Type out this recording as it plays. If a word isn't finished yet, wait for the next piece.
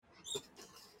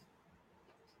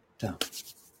Tā.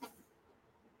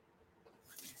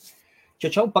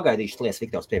 Čau, pagaidīšu, lies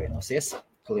Viktors pievienosies.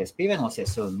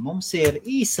 Un mums ir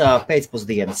īsā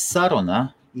pēcpusdienas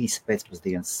saruna.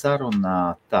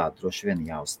 Tā, droši vien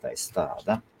jāuztais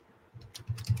tāda.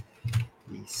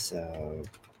 Īsā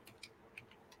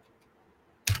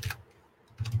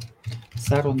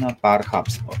saruna par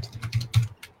Hubspot.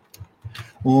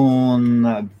 Un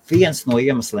viens no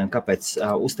iemesliem, kāpēc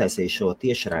uztaisīju šo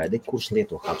tiešraidi, kurš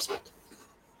lieto Hubspot?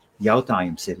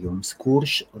 Jautājums ir jums,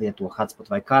 kurš lieto Hubspot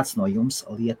vai kāds no jums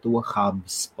lieto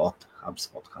Hubspot?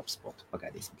 Hubspot.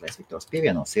 Pagaidīsim, lai Viktors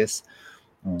pievienosies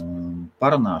un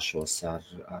parunāšos ar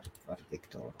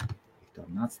Viktoru. Viktoru,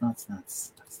 nāc.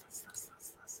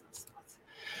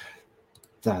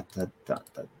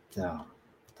 Tā.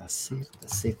 Tas ir.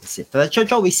 Tad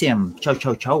čau visiem,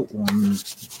 čau. Un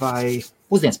vai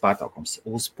pusdienas pārtraukums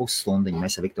uz pusstundiņu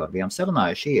mēs ar Viktoru bijām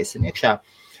sarunājuši, iesim iekšā.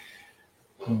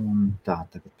 Un tā,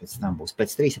 tagad pēc tam būs,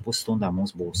 pēc 3,5 stundām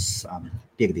mums būs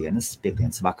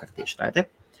piekdienas vakar tieši tādi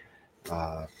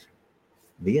par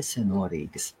viesi no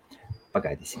Rīgas.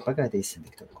 Pagaidīsim.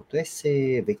 Viktor, kur tu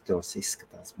esi? Viktors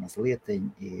izskatās mazlietiņ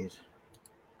ir...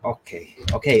 Ok.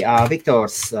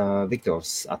 Viktors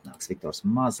atnāks. Viktors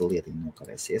mazlietiņ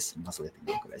nokavēsies.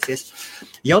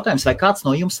 Jautājums, vai kāds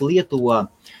no jums lieto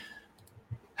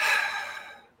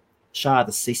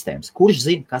šādas sistēmas? Kurš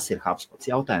zina, kas ir Hubspot?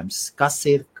 Jautājums, kas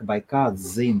ir, vai kāds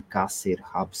zina, kas ir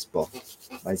Hubspot?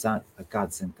 Vai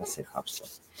kāds zina, kas ir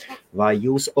Hubspot? Vai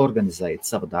jūs organizējat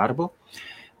savu darbu?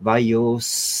 Vai jūs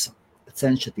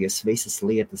cenšaties visas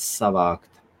lietas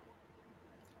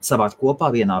savākt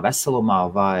kopā vienā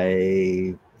veselumā,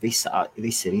 vai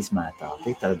visi ir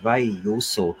izmētāti? Tad vai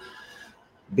jūsu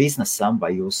biznesam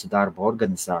vai jūsu darba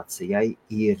organizācijai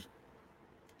ir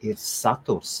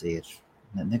saturs,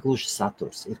 negluži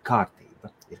saturs, ir kārtība.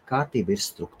 Ir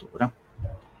struktūra.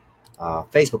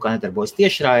 Facebookā nedarbojas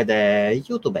tiešraidē,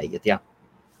 YouTube iet, jā.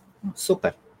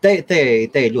 Super. Te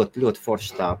ir ļoti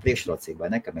forša tā priekšrocība, vai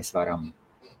ne, ka mēs varam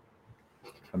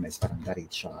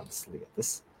darīt šādas lietas.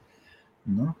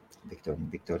 Nu,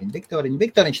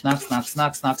 Viktoriņš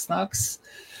nāks.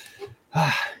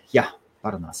 Jā,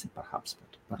 parunāsim par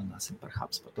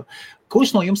Hubspotu. Kurš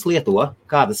no jums lieto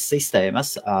kādas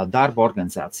sistēmas darba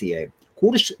organizācijai?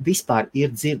 Kurš vispār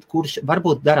ir kurš,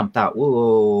 varbūt daram tā,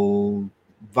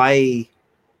 vai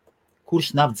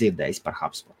kurš nav dzirdējis par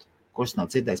Hubspot? Kurš nav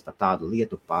dzirdējis par tādu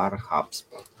lietu par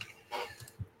Hubspot?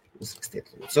 Uzrakstiet,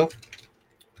 lūdzu.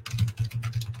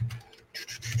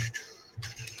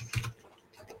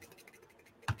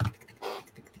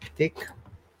 Tik.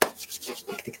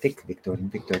 Viktoriņ.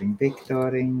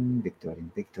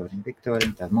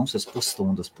 Tad mums uz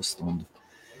pusstundu.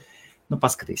 Nu,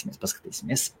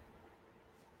 paskatīsimies.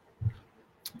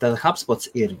 Tad Hubspots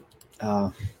ir,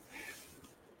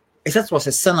 es atceros,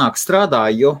 es senāk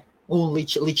strādāju, un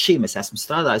līdz šīm es esmu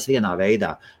strādājis vienā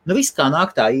veidā. Nu, viss kā nāk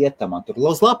tā iet, man tur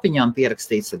uz lapiņām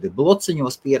pierakstīts, tad ir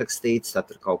blociņos pierakstīts, tad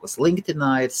tur kaut kas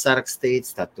LinkedInā ir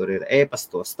sarakstīts, tad tur ir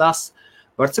e-pastos tas.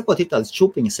 Var sakot, ir tādas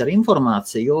čupiņas ar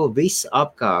informāciju, viss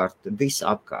apkārt.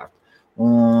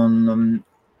 Un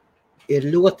ir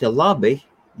ļoti labi,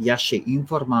 ja šī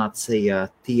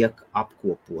informācija tiek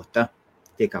apkopota.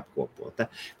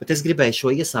 Bet es gribēju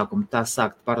šo iesākumu tā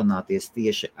sākt parunāties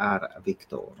tieši ar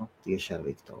Viktoru.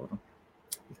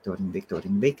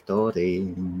 Viktoriņ.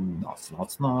 Nāc.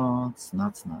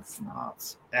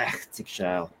 Cik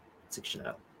žēl.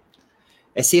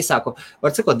 Es iesāku,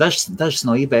 var sakot, dažas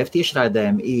no IBF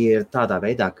tiešraidēm ir tādā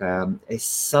veidā, ka es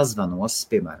sazvanos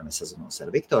ar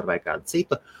Viktoru vai kādu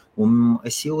citu, un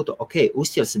es jūtu,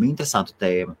 uzķersim interesantu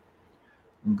tēmu.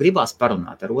 Un gribās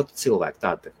parunāt ar otru cilvēku,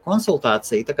 tāda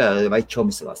konsultācija, tā kā vai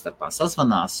čomi savā starpā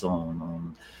sazvanās,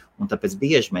 un tāpēc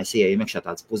bieži mēs ieejam iekšā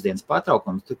tāds pusdienas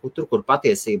pārtraukums, tur, kur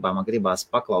patiesībā man gribās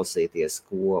paklausīties,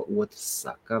 ko otrs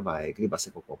saka, vai gribās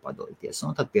ar kaut ko padalīties.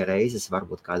 Un tad pie reizes,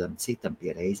 varbūt kādam citam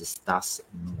pie reizes tas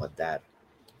noder.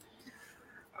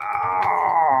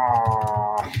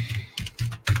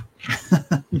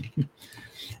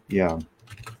 Jā.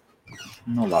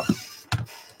 Nu labi.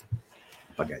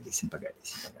 Pagaidīsim.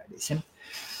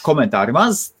 Komentāri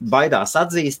maz, baidās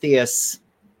atzīsties.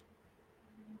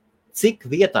 Cik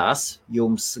vietās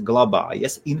jums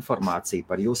glabājas informācija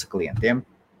par jūsu klientiem?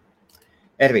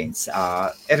 Ervīn,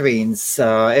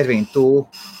 tu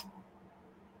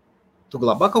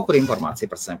glabā kaut kur informāciju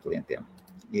par saviem klientiem?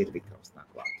 Ir Viktors nāk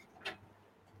klāt.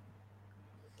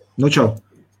 Nu, čau.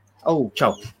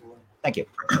 Čau. Thank you.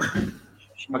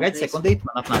 Pagaidi sekundīt,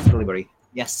 man atnāca delivery.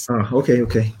 Yes. Ok,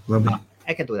 labi.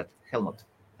 I can do that. Helmut.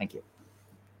 Thank you.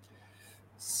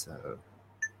 So.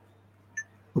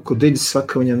 Ko Didis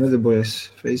saka, viņam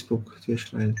nedarbojas Facebook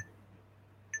tiešraidi.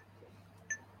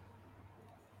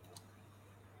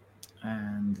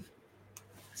 And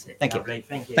That's it. thank you. Lovely.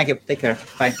 Thank you. Thank you. Take care.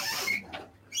 Bye.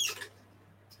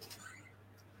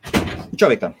 Čau,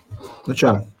 Viktor. Nu,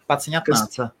 čau. Pats viņa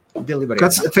atnāca delivery.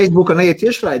 Kāds Facebookā neiet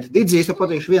tiešraidi? Didzīs, es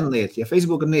pateikšu vienu lietu. Ja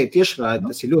Facebookā neiet tiešraidi,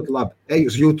 tas ir ļoti labi. Ej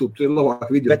uz YouTube, tur ir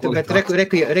labāk video kvalitāte.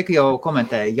 Bet Reku jau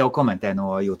komentē no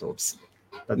YouTube.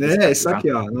 Nē, es saku,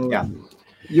 jā. Nu, jā.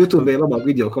 YouTube ir labāk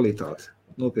video kvalitāte.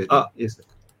 Nopietni.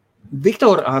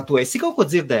 Viktor, tu esi kaut ko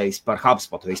dzirdējis par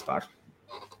Hubspot vispār?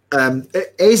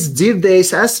 Es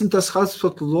dzirdējis, esmu tas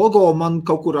Hubspot logo, man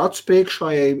kaut kur acu priekšā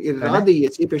ir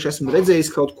radījies, iepriekš esmu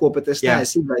redzējis kaut ko, bet es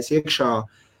neesmu iegājis iekšā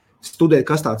studēt,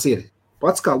 kas tāds ir.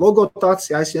 Pats kā logo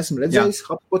tāds, jā, es esmu redzējis,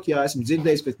 Hubspot, jā, esmu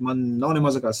dzirdējis, bet man nav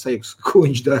nemazākās sajūgs, ko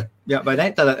viņš dara. Jā, vai ne?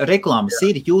 Tāda reklāmas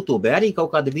ir YouTube, arī kaut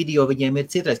kāda video, viņiem ir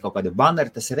citreiz kaut kāda banneri,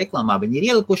 tas ir reklāmā, viņi ir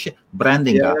ielikuši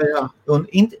brandingā. Jā. Un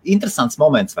interesants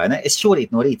moments, vai ne? Es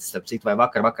šorīt no rīta, starp citu, vai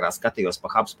vakarā skatījos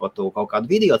pa Hubspotu kaut kādu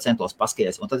video, centos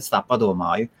paskaties, un tad es tā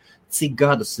padomāju, cik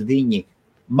gadus viņi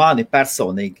mani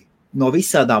personīgi no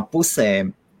visādām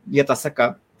pusēm, ja tā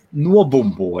saka,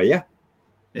 nobumboja.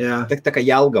 Jā. Tā kā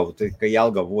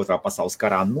Jelgava otrā pasaules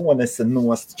karā nonesa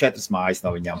nost 4 mājas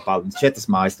no viņām palika. 4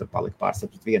 mājas tur palika pāris,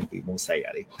 bet viena bija mūsēja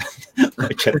arī.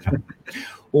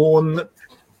 Un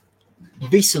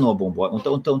visu nobumboja.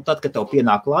 Un tad, kad tev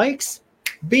pienāk laiks,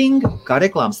 bing, kā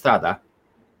reklāma strādā.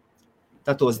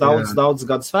 Tad tos daudz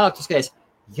gadus vēl, tu skaties,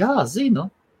 jā,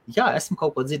 zinu, jā, esmu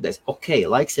kaut ko dzirdējis. Ok,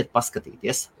 laiks ir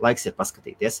paskatīties.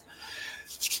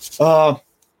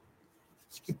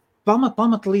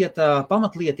 Pamatlieta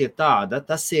ir tāda,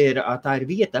 tā ir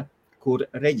vieta, kur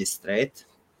reģistrēt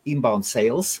inbound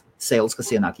sales,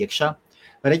 kas ienāk iekšā,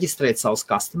 reģistrēt savus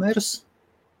customerus,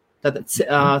 tad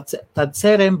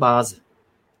CRM bāze.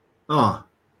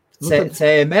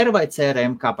 CMR vai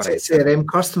CRM, kā pareizi? CRM,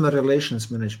 Customer Relations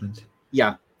Management.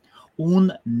 Jā, un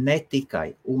ne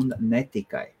tikai,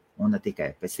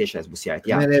 pēc tiešais būs jāiet.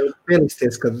 Jā. Nē,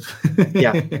 pieliksties, kad...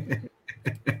 Jā.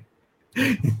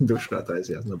 Dušprātājs,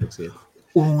 jā, nabaks iet.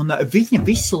 Un viņa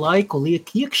visu laiku liek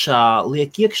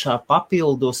iekšā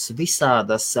papildus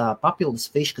visādas, papildus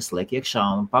fiškas liek iekšā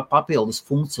un papildus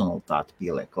funkcionalitāti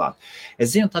pieliek klāt.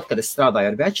 Es zinu, tad, kad es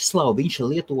strādāju ar Večeslavu, viņš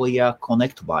lietoja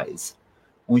ConnectWise.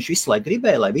 Un viņš visu laiku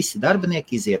gribēja, lai visi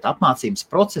darbinieki iziet apmācības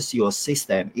procesu, jo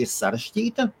sistēma ir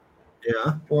sarežģīta.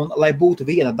 Jā. Un lai būtu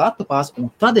viena datubāze, un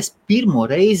tad es pirmo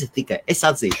reizi tikai, es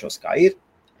atzīšos, kā ir,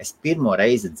 es pirmo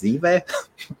reizi dzīvē,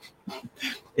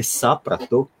 es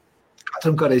sapratu,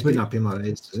 katram kādreiz pirmā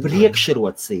reize.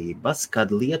 Priekšrocības, kad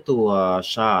lieto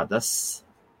šādas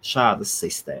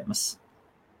sistēmas.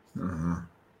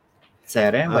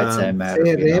 CRM vai CMR?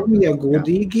 CRM, ja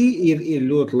godīgi, ir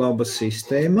ļoti laba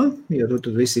sistēma, jo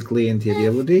tur visi klienti ir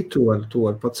ievadīti, to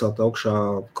var pacelt augšā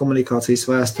komunikācijas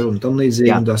vēsturi un tam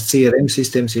līdzīgi, un tās CRM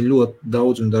sistēmas ir ļoti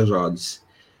daudz un dažādas.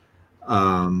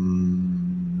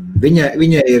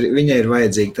 Viņai ir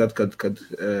vajadzīga tad, kad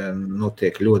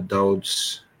notiek ļoti daudz,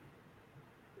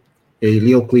 ir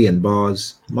liela klientu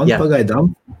bāze. Man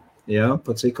pagaidām,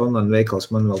 pat cik online veikals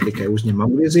man vēl tikai uzņem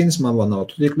apgriezīnes, man vēl nav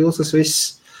tik liels tas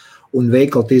viss, un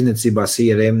veikala tirdzniecībā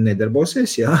CRM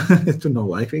nedarbosies, tur nav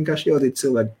laika vienkārši jaudīt,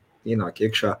 cilvēki ienāk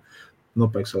iekšā,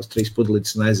 nopērk savus 3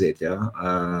 pudelītes un aiziet,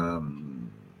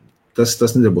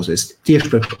 Tas nedarbosies tieši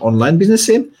priekš online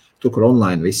biznesiem, tur, kur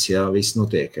online viss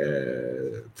notiek,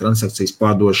 transakcijas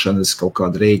pārdošanas, kaut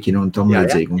kāda rēķina un tam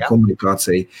līdzīgi, un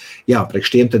komunikācija. Jā,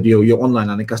 priekš tiem tad, jo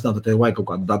online nekas nav, tad tev vajag kaut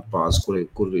kādu datubāzi,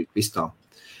 kur viss tā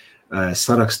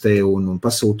sarakstē un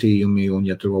pasūtījumi, un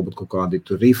ja tur varbūt kaut kādi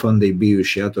tur refundi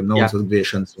bijuši, tur naudas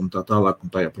atgriešanas un tā tālāk un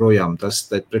tā joprojām, tas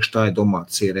priekš tā ir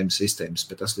domāts CRM sistēmas,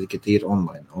 bet tas tikai ir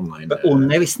online. Un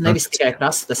nevis tikai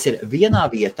tas ir vienā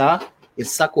vietā, ir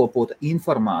sakopota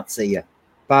informācija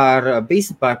par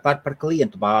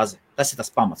klientu bāzi. Tas ir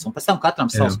tas pamats. Un pēc tam katram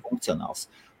savs funkcionāls.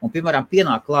 Un, piemēram,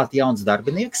 pienāk klāt jauns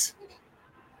darbinieks,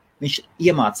 viņš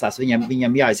iemācās,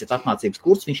 viņam jāiziet apmācības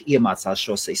kurs, viņš iemācās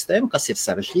šo sistēmu, kas ir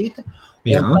sarežģīta,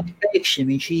 un tad pēkšņi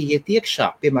viņš iet iekšā.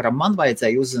 Piemēram, man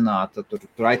vajadzēja uzzināt tur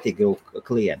IT grupu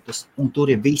klientus, un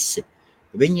tur ir visi.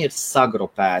 Viņi ir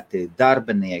sagrupēti,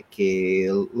 darbinieki,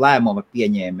 lēmuma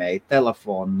pieņēmēji,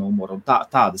 telefonu numuru un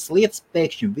tādas lietas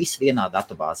pēkšņi visi vienā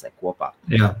datubāzē kopā.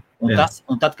 Un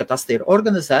tad, kad tas ir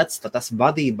organizēts, tad tas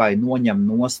vadībai noņem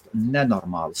nost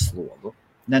nenormālu slogu.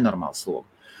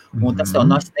 Un tas tev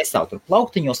nestāv tur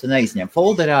plauktiņos, neizņem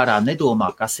folderā ārā, nedomā,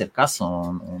 kas ir kas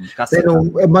un kas ir.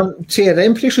 Man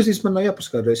CRM priekšrocības man nav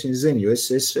jāpaskaidro, es zinu, jo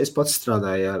es pats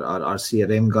strādāju ar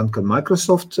CRM, gan kad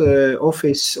Microsoft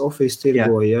Office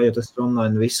tirgoja, jo tas ir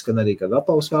online viss, gan arī kad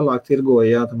Apple's vēlāk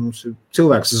tirgoja, tad mums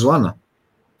cilvēks zvana.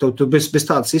 Tu bez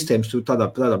tādas sistēmas, tu tādā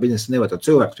biznesa nevar, tad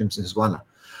cilvēks pirms zvana.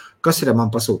 Kas ir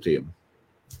man pasūtījumi?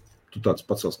 tu tāds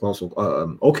pacels klausulu,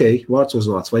 ok, vārds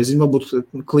uzvārds, vai zinu,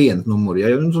 varbūt klientu numuru, ja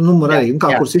numuru arī,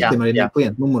 kā kur sistēma arī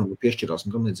klientu numuru piešķirās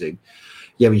un tam līdzīgi.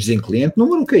 Ja viņš zina klientu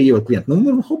numuru, ok, ievad klientu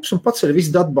numuru, hops, un pats ir viss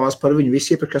datbāze par viņu,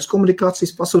 viss iepriekšējās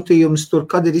komunikācijas pasūtījums, tur,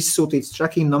 kad ir izsūtīts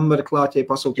tracking numeri klāt, ja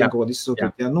pasūtījumi kaut ko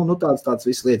izsūtīt, tādas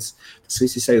visas lietas, tas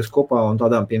viss ir sajūst kopā, un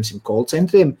tādām, piemēram, call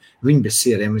centriem, viņi bez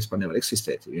CRM vispār nevar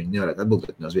eksistēt, viņi nevarētu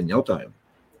atbildēt uz viņu jautājumu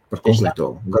par konkrēto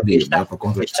gadījumu, par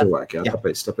konkrētu cilvēku,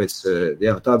 tāpēc,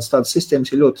 tādas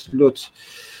sistēmas ir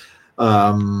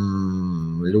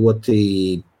ļoti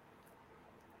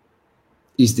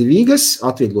izdevīgas,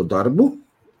 atvieglo darbu,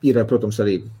 ir, protams,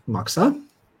 arī maksā,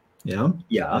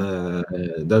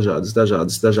 dažādas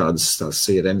tās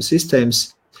CRM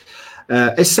sistēmas.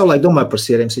 Es savulaik domāju par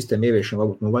CRM sistēmu ieviešanu,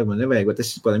 varbūt vajag man nevajag, bet es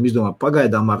izdomāju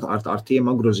pagaidām ar tiem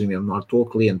apgrozījumiem, ar to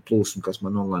klientu plūsmu, kas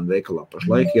man online veikalā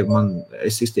pašlaik ir,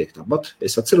 es iztieku tāpat,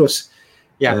 es atceros,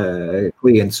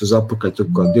 klients uz apakaļ, tur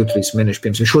kā 2-3 mēneši,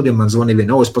 piemēram, šodien man zvanīja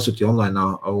viena, es pasūtīju online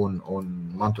un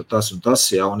man tur tas un tas,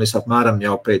 un es apmēram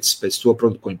jau pēc to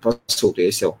produktu, ko viņi pasūtīja,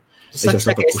 es jau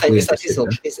sapratu, kurš klients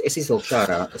ir. Es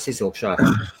izilkšu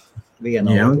ārā vienu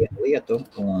lietu,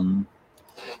 un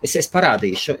es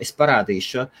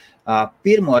parādīšu.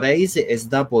 Pirmo reizi es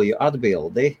dabūju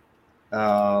atbildi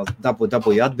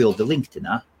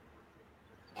LinkedInā.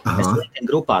 Es LinkedIn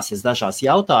grupās dažās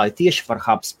jautāju tieši par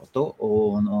Hubspotu,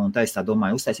 un tā es tā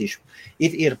domāju, uztaisīšu.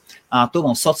 To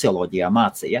mums socioloģijā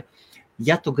mācīja.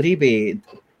 Ja tu gribi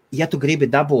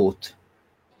dabūt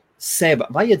sev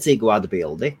vajadzīgu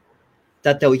atbildi,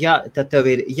 tad tev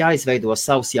ir jāizveido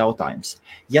savs jautājums.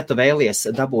 Ja tu vēlies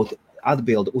dabūt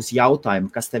atbildi uz jautājumu,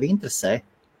 kas tev interesē,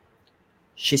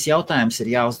 šis jautājums ir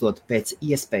jāuzdod pēc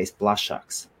iespējas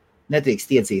plašāks. Nedrīkst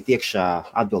iedzīt iekšā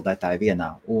atbildētāju vienā.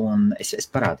 Un es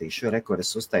parādīšu, rekords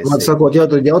uztaisīju. Man sakot,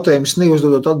 tad jautājums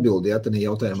neuzdodot atbildi, tad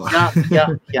jautājumā.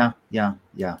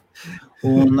 Jā.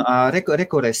 Un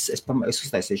rekords es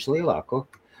uztaisīšu lielāku.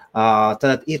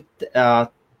 Tad ir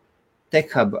Tech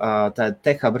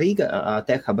Hub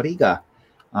Rīgā.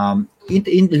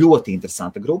 Ļoti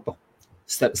interesanta grupa.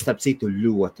 Starp citu,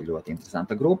 ļoti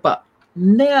interesanta grupa.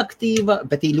 Neaktīva,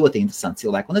 bet ir ļoti interesanti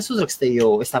cilvēki. Un es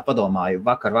uzrakstīju, es tā padomāju,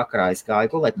 vakarā es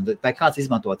gāju gulēt, vai kāds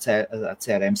izmanto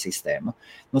CRM sistēmu.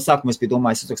 No sākuma es biju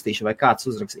domājis, uzrakstīšu, vai kāds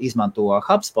izmanto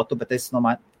Hubspotu, bet es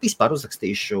domāju, vispār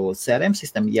uzrakstīšu CRM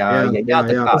sistēmu. Jā,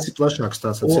 tas ir plašāks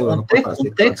tās. Un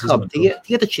Tech Hub,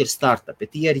 tie taču ir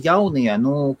startupi, tie ir jaunie,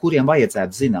 kuriem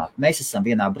vajadzētu zināt. Mēs esam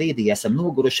vienā brīdī, esam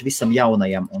noguruši visam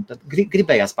jaunajam, un tad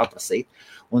gribējās paprasīt.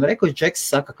 Un Rekords Džeks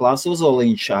saka, Klaus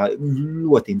Uzoliņš,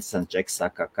 ļoti interesants Džeks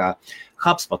saka, ka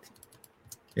Hubspot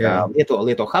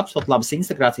lieto Hubspot labas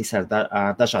integrācijas ar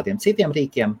dažādiem citiem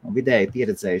rīkiem un vidēji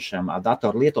pieredzējušiem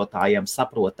datoru lietotājiem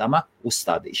saprotama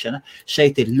uzstādīšana.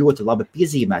 Šeit ir ļoti labi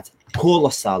piezīmēts,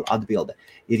 kolosāla atbilde.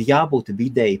 Ir jābūt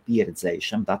vidēji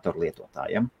pieredzējušiem datoru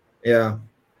lietotājiem. Jā.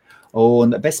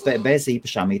 Un bez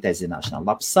īpašām IT zināšanām.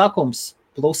 Labs sākums.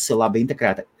 Plusi labi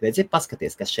integrēta, redziet,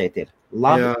 paskaties, kas šeit ir.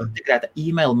 Labi integrēta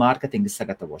e-mail marketinga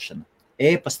sagatavošana,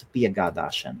 e-pasta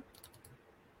piegādāšana.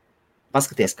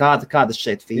 Paskaties, kādas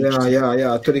šeit features.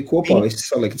 Jā, tur ir kopā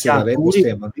viss salikts ar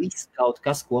e-pastiem. Jā, viss kaut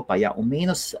kas kopā, jā. Un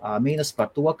mīnus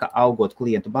par to, ka augot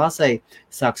klientu bāzei,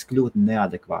 sāks kļūt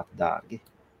neadekvāti dārgi.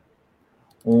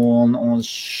 Un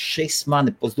šis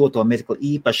mani uz doto mirkli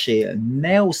īpaši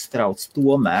neuztrauc,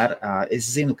 tomēr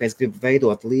es zinu, ka es gribu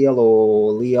veidot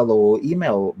lielu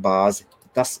e-mail bāzi.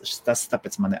 Tas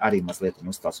tāpēc mani arī mazliet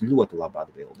uztrauc, ļoti laba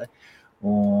atbilde.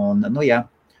 Un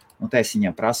tā es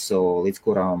viņam prasu, līdz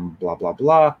kuram blā, blā,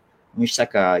 blā. Un viņš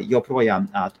saka, joprojām,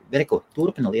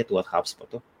 turpina lietot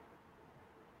Hubspotu.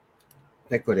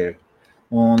 Rekur ir.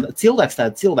 Un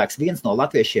cilvēks viens no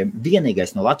latviešiem,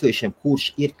 vienīgais no latviešiem, kurš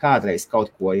ir kādreiz kaut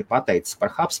ko pateicis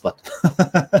par Hubspot.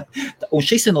 Un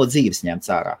šis ir no dzīves ņemts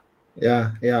ārā.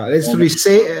 Jā. Redz, tur ir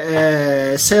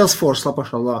Salesforce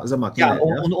pašā zemāk. Jā,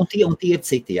 un tie ir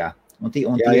citi, jā.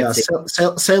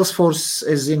 Salesforce,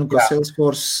 es zinu, ka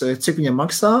Salesforce, cik viņam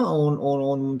maksā,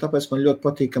 un tāpēc man ļoti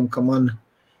patīkam, ka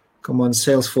man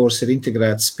Salesforce ir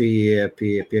integrēts pie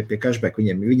cashback.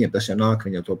 Viņiem tas jau nāk,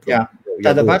 viņam to jā.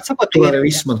 Tāda var sakot, tur arī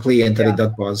viss man klienti arī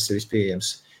datbāzes ir vispieejams.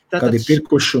 Kad ir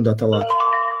pirkuši un tā tālāk.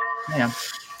 Jā.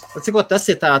 Cikot, tas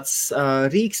ir tāds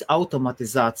rīks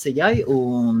automatizācijai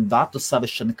un datu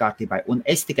savešana kārtībai. Un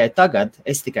es tikai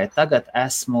tagad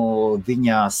esmu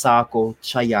viņā sāku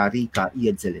šajā rīkā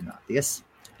iedziļināties.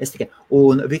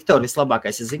 Un Viktoru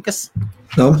vislabākais, es zinu, kas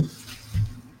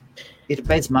ir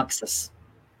bezmaksas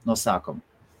no sākuma.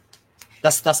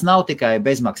 Tas nav tikai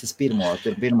bezmaksas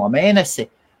pirmo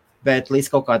mēnesi, bet līdz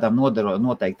kaut kādām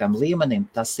noteiktam līmenim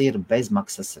tas ir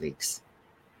bezmaksas rīks.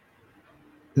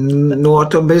 No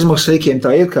tam bezmaksas rīkiem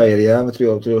tā ir, kā ir, jā, bet tu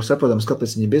jau saprotams,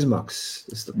 kāpēc viņi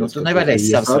bezmaksas. Tu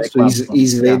nevarēsi savas tu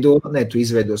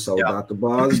izveido savu Jā. datu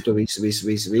bāzi, tu visu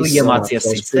Tu iemācies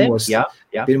sistēmu, jā.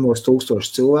 pirmos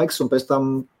 1000 cilvēkus, un pēc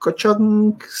tam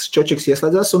čočiks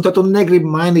ieslēdzās, un tad tu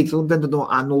negribi mainīt, un tad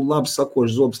labi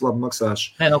sakoši zobus, labi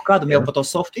maksāšu. Nē, kādam jau par to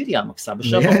softu ir jāmaksā, bet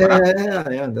Jā.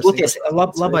 Toties,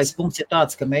 labais punkts ir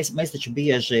tāds, ka mēs taču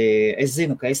bieži, es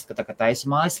zinu, ka es tā kā taisu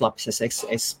mājaslapis,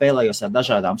 es spēlējos ar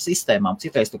dažādām sistēmām,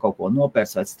 citreiz tu kaut ko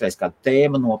nopērci, vai citreiz kādu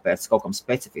tēmu nopērci kaut kam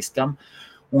specifiskam,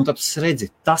 un tad tu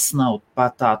redzi, tas nav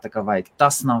pat tā kā vajag,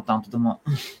 tas nav tā, un tu domā,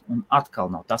 un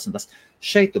atkal nav tas un tas.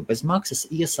 Šeit tu bez maksas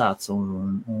iesāc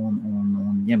un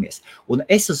ņemies. Un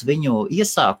es uz viņu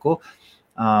iesāku,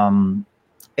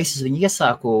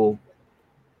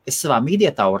 es savā Media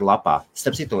Tower lapā,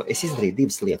 starp citu, es izdarīju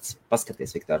 2 lietas.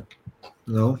 Paskaties, Viktor.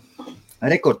 No.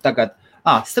 Rekord tagad.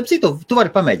 Starp citu, tu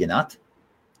vari pamēģināt.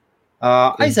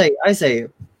 Aizēj,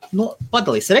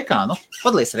 padalīs ar ekrānu.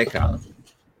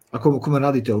 Ko man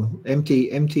rādīt tev? MT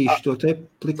šo te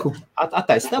pliku?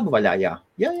 Attais tabu vaļā, jā.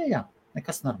 Jā.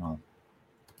 Nekas normāli.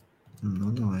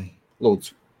 No, davai.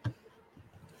 Lūdzu.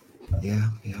 Jā,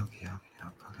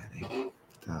 pagaidīgi.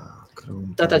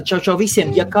 Tātad čau visiem,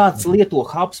 ja kāds lieto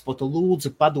Hubspotu, lūdzu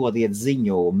padodiet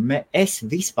ziņu. Es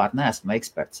vispār neesmu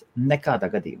eksperts. Nekādā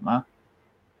gadījumā.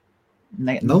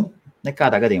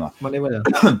 Nekādā gadījumā. Man nevajag.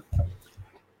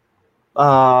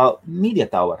 Media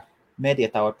Tower.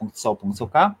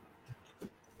 mediatower.so.uk.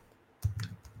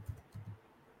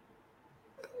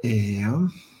 Jā.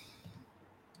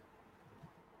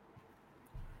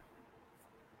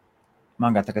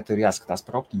 Man kā tagad tur jāskatās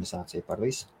par optimizāciju par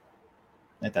visu.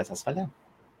 Netaisās vaļā.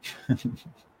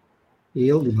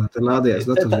 Ilgi man te lādījās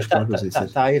dators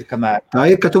pārpozīcijas. Tā ir, kamēr. Tā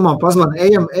ir, ka tu man pazvani,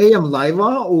 ejam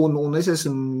laivā, un es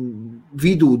esmu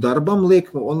vidū darbam,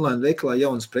 lieku online veikalā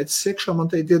jaunas preces iekšā, man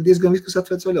te ir diezgan viss, kas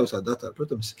atvērts vaļā uz tā datāru,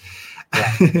 protams.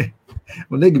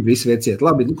 Un negribu visu veciet.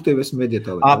 Labi, tev esmu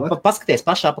mediatālā. Paskaties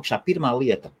pašā apakšā, pirmā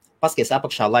lieta. Paskaties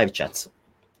apakšā live chats.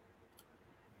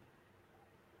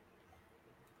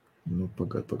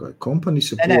 Pagaid. Company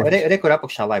support. Nē, rekur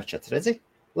apakšā live chats, redzi?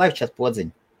 Live chat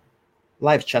podziņu.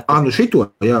 Live chat.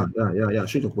 Šito, jā,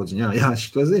 šito podziņu, jā,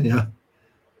 šito zinu, jā.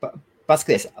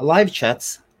 Paskaties, live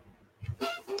chats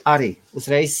arī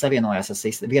uzreiz savienojās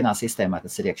vienā sistēmā,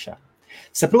 tas ir iekšā.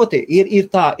 Saproti, ir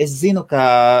tā, es zinu, ka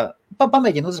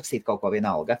pamēģinu uzrakstīt kaut ko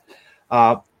vienalga.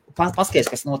 Paskaties,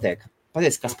 kas notiek.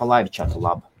 Paskaties, kas pa live chatu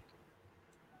laba.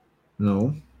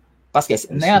 Paskaties,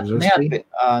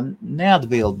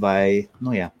 neatbild vai,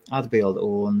 atbild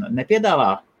un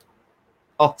nepiedāvā.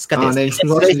 Skaties,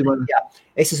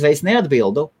 es uzreiz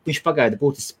neatbildu, viņš pagaida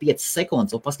būtiski 5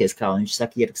 sekundes, un paskaties, kā viņš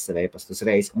saka, ierakst sev e-pastu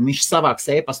uzreiz, un viņš savāks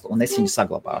e-pastu, un es viņu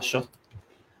saglabāšu.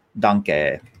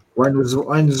 Dankē. Vai nu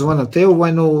zvana tev, vai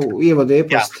nu ievada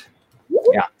e-pastu?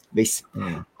 Jā, viss.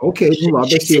 Ok,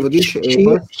 labi, es ievadīšu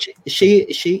e-pastu.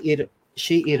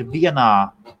 Šī ir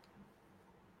vienā.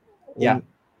 Jā.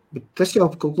 Bet tas jau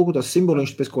kaut tās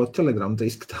simboliņš pēc ko Telegram te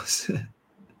izskatās.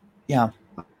 Jā.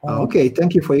 Ok,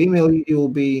 thank you for email, you'll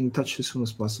be in touch as soon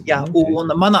as possible. Jā, un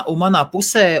manā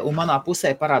pusē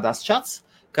parādās čats,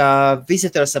 ka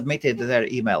visitor submitted their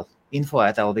email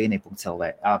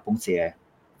info@lvini.lv.cie.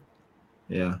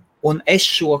 Jā. Un es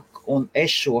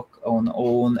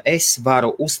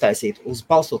varu uztaisīt,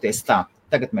 balstoties tā.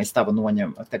 Tagad mēs tavu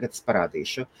noņem, tagad es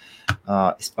parādīšu.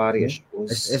 Es pāriešu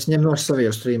uz... Es ņem no savu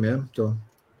stream, jā, to.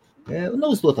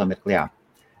 Uz dotā mirkli, jā.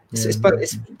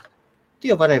 Tu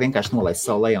jau varēji vienkārši nolaist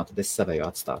savu lejā, un tad es savēju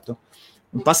atstātu.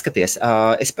 Un paskaties,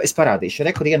 es parādīšu,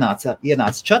 kur ienāca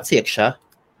čats iekšā.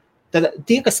 Tad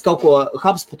tie, kas kaut ko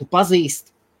Hubspotu pazīst,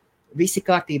 visi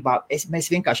kārtībā, mēs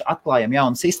vienkārši atklājam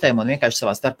jaunu sistēmu un vienkārši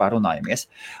savā starpā runājamies.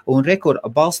 Un kur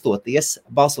balstoties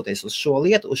uz šo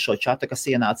lietu, uz šo čatu, kas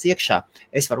ienāca iekšā,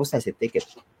 es varu uztaisīt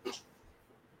tiketu.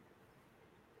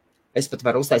 Es pat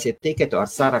varu uztaisīt tiketu ar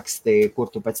saraksti,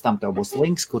 kur tu pēc tam tev būs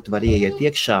links, kur tu vari ieiet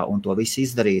iekšā un to visu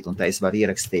izdarīt, un te es varu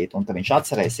ierakstīt, un tad viņš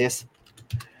atcerēsies.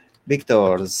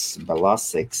 Viktors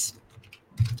Balasiks.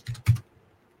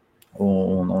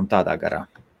 Un tādā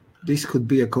garā. This could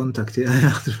be a contact, jā.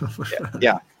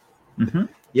 Jā.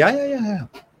 Jā.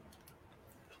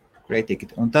 Great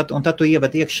ticket. Un tad tu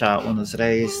ievad iekšā un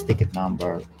uzreiz ticket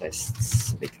number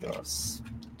tests Viktors.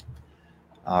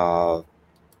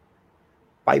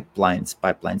 Pipelines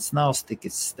nav,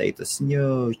 ticket status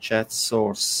new, chat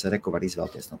source, var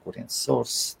izvēlties no kurienes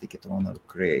source, ticket owner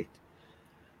create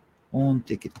un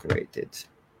ticket created.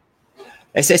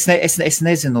 Es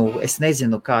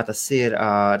nezinu, kā tas ir,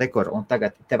 un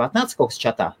tagad tev atnāca kaut kas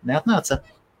čatā? Neatnāca?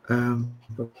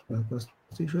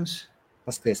 Pastīšos.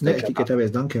 Paskaties. Ne, tikai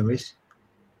tevies dankiem viss.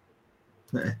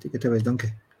 Nē, tikai tavēs Dankē.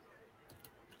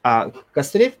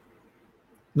 Kas tur ir?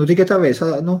 Nu, tikai tavēs,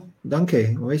 Dankē,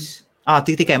 viss.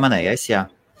 Tikai manējais, jā.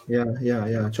 Jā,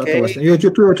 čatovās. Jo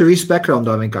tu visu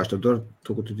backgroundā vienkārši, tu,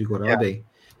 ko tu tikko rādīji.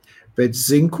 Bet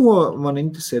zini, ko man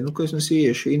interesē, ka es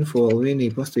ieiešu info vienī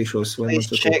pastīšos, vai man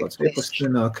tur kaut kāds e-pasts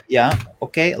nenāk. Jā,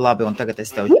 labi, un tagad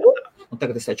es tev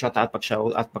čatā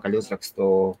atpakaļ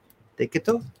uzrakstu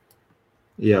tiketu.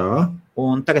 Jā.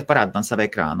 Un tagad parāda man savu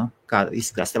ekrānu, kā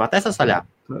izskatās tev attaisās vaļā.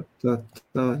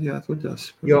 Jā,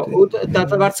 tudās. Jo, tā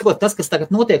var sakot, tas, kas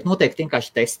tagad notiek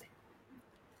vienkārši testi.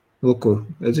 Lūku,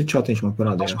 redzi, čatiņš man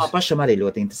parādījās. Man pašam arī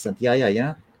ļoti interesanti,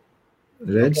 jā.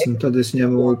 Redz, un tad es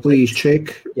ņemu please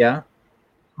check. Jā.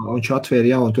 Un atvēra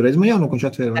jaunu, tu redz man jaunu, ko viņš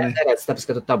atvēra, vai ne? Neredz, tāpēc,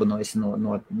 ka tu tabunojies no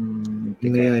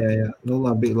Jā. Nu,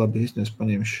 labi, es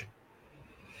paņemšu.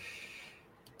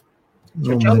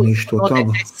 Nomainīšu to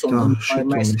tabu.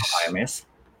 Mēs domājamies.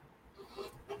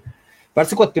 Var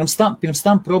sakot, pirms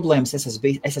tam problēmas es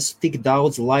esmu tik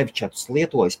daudz live chatus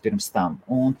lietojis pirms tam,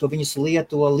 un tu viņus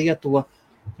lieto,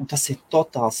 un tas ir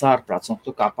totāls ārprāts, un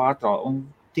tu kā pārtrauc, un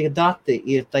tie dati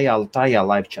ir tajā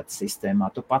live chat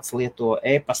sistēmā. Tu pats lieto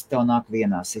e-pastu, tev nāk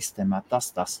vienā sistēmā,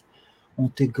 tas. Un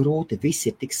tik grūti, visi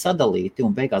ir tik sadalīti,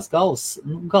 un beigās galvas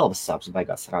sāpes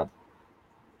beigās rada.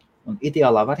 Un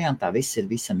ideālā variantā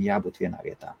visam jābūt vienā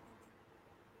vietā.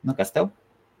 Nu, kas tev?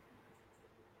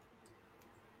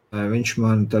 Viņš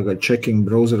man tagad checking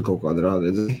browser kaut kādu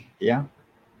rāda. Jā,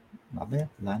 labi,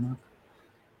 lēnāk.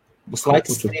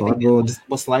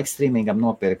 Būs laiks streamingam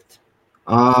nopirkt.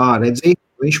 Redzi,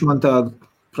 viņš man tādu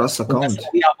prasa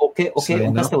akauntu. Jā, ok.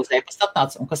 Un kas tev uz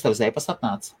e-pasta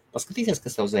atnāca? Paskatīsies,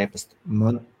 kas tev uz e-pasta.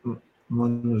 Man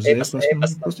uz e-pasta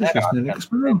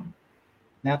nekas man nav.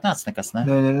 Neatnāca nekas, ne?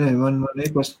 Nē, man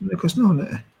e-pasta nekas nav, nē.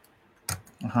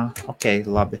 Aha, ok,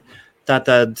 labi.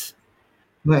 Tātad...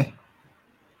 Nē.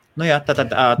 Nu jā, tā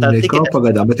tikai...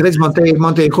 Pagaidām, bet redz, man te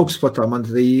ir Hubspotā, man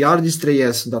te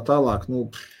jāreģistrējies un tā tālāk,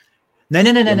 Nē,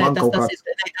 kaut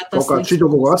kāds šito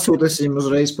kaut atsūt, es viņam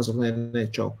uzreiz pasaku, nē,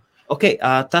 čau. Ok,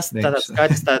 tas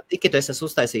skaidrs, tā tiketu es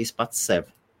esmu uztaisījis pats sev.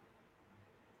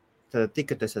 Tad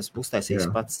tiketu es esmu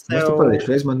uztaisījis pats sev. Es tu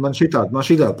pareizi, man šitā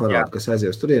parāda, kas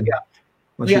aizies turien.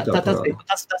 Jā,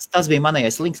 tas bija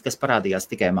manējais links, kas parādījās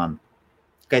tikai man.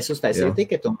 Ka es uztaisīju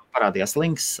tiketu un parādījās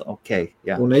links, ok,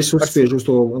 jā. Un es uzspiežu uz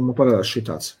to, un man parādās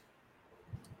šitāds.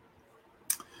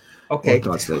 Ok,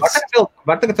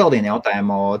 var tagad vēl vienu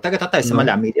jautājumu. Tagad attaisim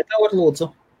vaļā Media Tower, lūdzu.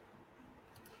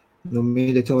 Nu,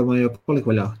 Media Tower man jau palika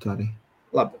vaļā, tā arī.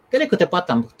 Labi, ka te pat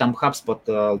tam Hubspot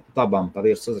tabam pa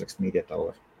virs uzrakst Media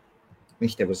Tower.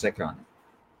 Viņš tev uz ekrāna.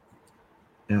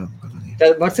 Jā,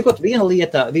 tad var sakot, viena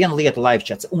lieta live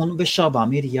chats, un bez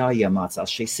šaubām ir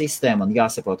jāiemācās šī sistēma un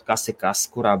jāsaprot, kas ir kas,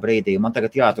 kurā brīdī. Man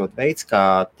tagad jāatrod veids,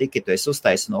 kā tiketu es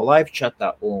uztaisu no live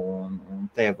chata un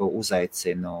tev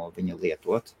uzaicinu viņu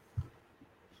lietot.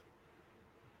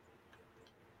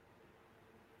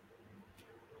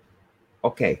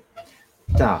 Ok,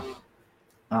 tā.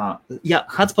 Jā,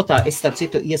 Hubspotā es starp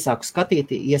citu iesāku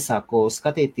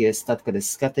skatīties tad, kad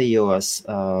es skatījos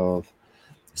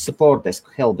support desku,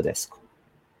 help desku.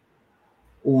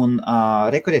 Un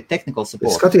rekur ir technical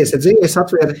support. Skaties, es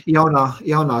atvēru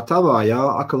jaunā tavā,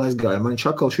 akal aizgāja. Man viņš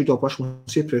akal šito pašu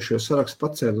mums iepriekšējo sarakstu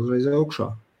pacēla uzreiz augšā.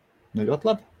 Nu, ļoti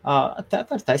labi. Tā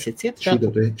var taisīt ciet.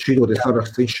 Šito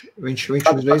sarakstu viņš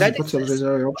uzreiz pacēla uzreiz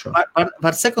augšā.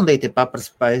 Var sekundīti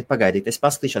pagaidīt. Es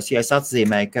paskatīšos, ja es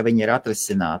atzīmēju, ka viņi ir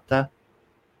atrisināta.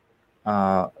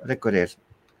 Rekur ir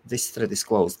this thread is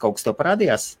closed. Kaut kas tev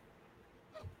parādījās?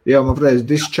 Jā, man protams,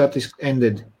 this chat is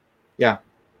ended. Jā,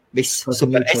 viss.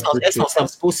 Super. Es no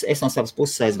savas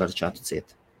puses aizvaru čatu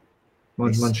ciet.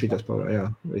 Man šitas pavarā, jā.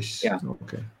 Viss. Jā.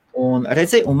 Okay. Un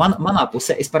redzi, un manā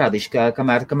pusē, es parādīšu, ka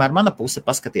kamēr mana puse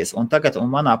paskaties, un tagad un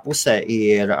manā pusē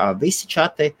ir visi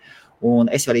čati, un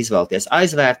es varu izvēlēties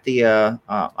aizvērtie,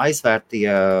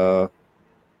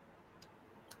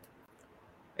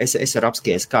 es varu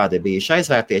apskaties, kādi bijuši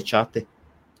aizvērtie čati,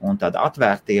 un tad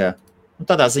atvērtie, un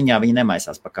tādā ziņā viņi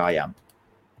nemaisās pa kājām.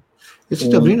 Es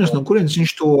tā brīnos, no kurienes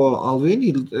viņš to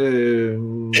Alvīnī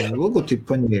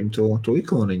logotipu paņēma, to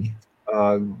ikoniņu?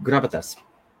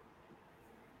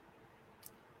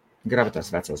 Gravitārs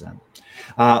vecozēm.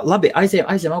 Labi,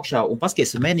 aiziem augšā un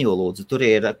paskaties menu, lūdzu. Tur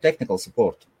ir technical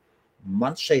support.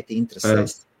 Man šeit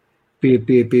interesēs.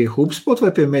 Pie Hubspot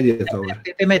vai pie Media Tower?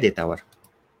 Pie Media Tower.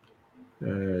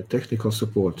 Technical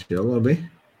support, jā, labi.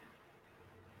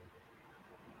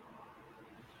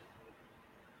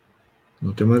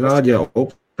 Nu, te man rādījā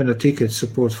open a ticket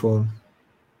support form.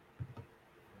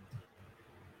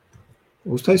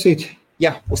 Uztaisīt?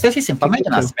 Jā, uztaisīsim,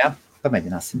 pamēģināsim, jā.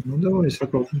 Pamēģināsim. Nu, davai, es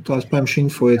saprotu, tās paimšu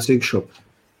info iet Zigshop.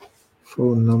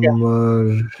 Phone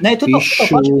number. Nē, tu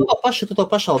to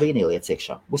pašu Alvīnī liec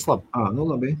iekšā. Būs labi. Nu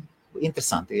labi.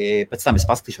 Interesanti. Pēc tam es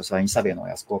paskatīšos, vai viņi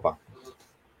savienojās kopā.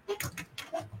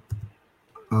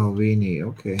 Alvīnī,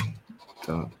 ok.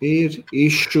 Tā ir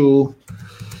issue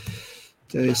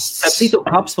tests. Starp citu,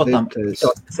 Hubspotam,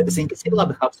 zini, kas ir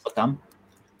labi Hubspotam?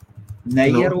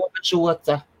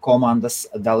 Neierobežota komandas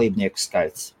dalībnieku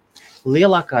skaits.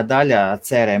 Lielākā daļa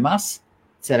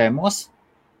CRM-os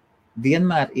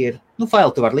vienmēr ir,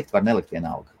 failu tu var likt, var nelikt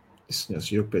vienalga. Es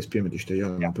jau pēc piemetīšu te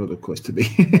jaunā produktu, ko es te biju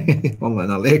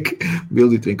online liek,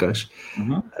 bildīt vienkārši.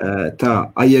 Tā,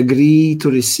 I agree to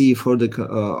receive for the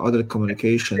other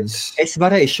communications. Es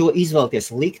varēju šo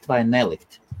izvēlēties likt vai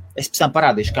nelikt. Es pēc tam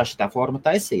parādīšu, kā šitā forma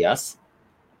taisījās.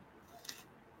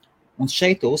 Un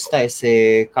šeit tu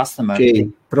uztaisi customer. Okay.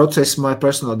 Process my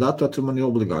personal data, tu man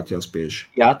obligāti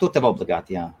jāspiež. Jā, tur tev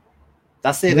obligāti, jā.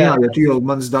 Tas ir... Jā, jo tu jau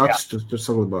manas datus tur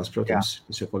saglabās, protams,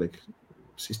 tas jau paliek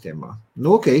sistēmā.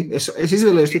 Ok, es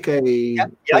izvēlēšu tikai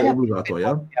obligāto,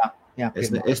 jā? Jā.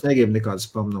 Es negribu nekādu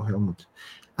spam no Helmuta.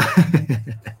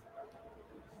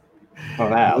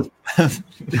 Vēl.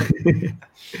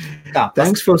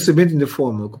 Thanks for submitting the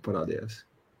form, ko parādījās.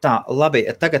 Tā, labi,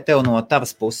 tagad tev no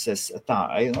tavas puses.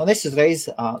 Tā, un es uzreiz,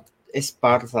 es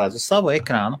pārslēdzu savu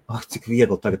ekrānu. Cik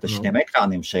viegli tagad ar šiem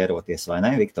ekrāniem šēroties, vai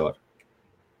ne, Viktor?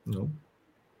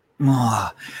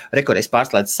 Rekur, es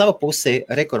pārslēdzu savu pusi,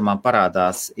 rekur man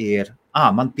parādās ir,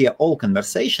 man pie all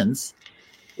conversations,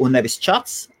 un nevis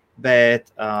chats, bet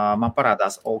man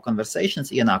parādās all conversations,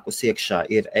 ienākus iekšā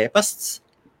ir e-pasts.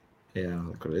 Jā,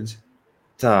 kur redzi.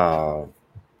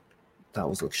 Tā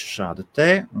uzlikšu šādu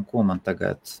te, un ko man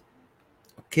tagad?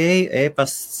 Ok,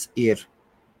 e-pasts ir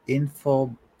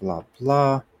info, bla,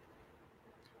 bla,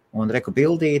 un reku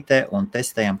bildīte, un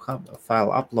testējam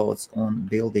file uploads, un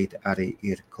bildīte arī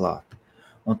ir klāt.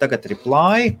 Un tagad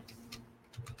reply.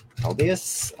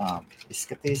 Paldies,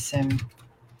 izskatīsim.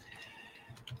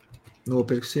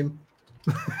 Nopirksim.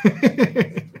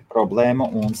 Problēmu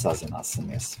un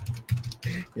sazināsimies.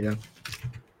 Jā.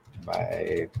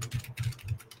 Vai...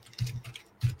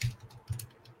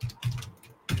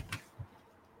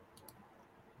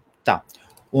 Tā,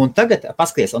 un tagad,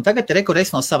 paskaties, un tagad rekur es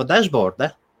no sava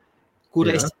dashboarda, kur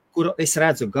es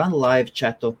redzu gan live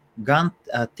chatu, gan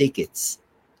tickets.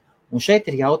 Un šeit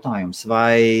ir jautājums,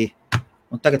 vai,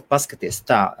 un tagad paskaties,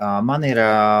 tā, man ir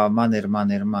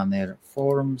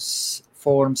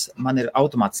forms, man ir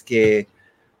automātiski,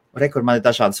 rekur man ir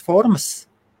dažādas formas,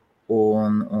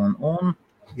 un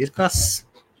ir kas,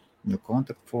 new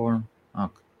contact form,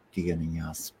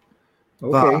 dieniņās.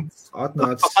 Ok,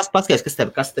 atnāc. Paskaties, kas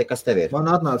tev ir? Man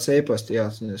atnāca e-pasti, jā,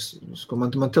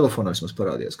 man telefonā vismaz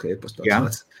parādījās, ka e-pasti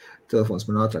atnāc. Telefons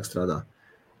man ātrāk strādā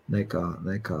nekā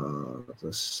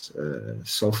tas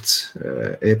softs,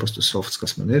 e-pastu softs,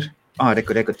 kas man ir.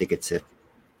 Rekur tickets ir.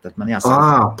 Tad man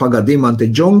jāsaka. Pagadī, man te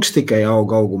junks tikai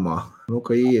augumā.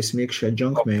 Ka iesim iekšā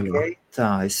junk mailā. Okay,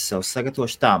 tā, es savu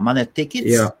sagatavošu. Tā, man ir tickets.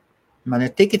 Jā. Man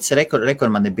ir tickets, rekur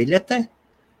man ir biļete.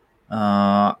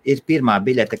 Ir pirmā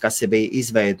biļete, kas bija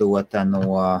izveidota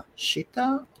no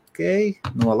šitā,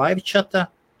 no live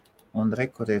chata, un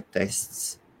rekur ir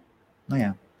tests.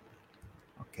 Jā.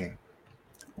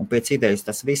 Un pēc idejas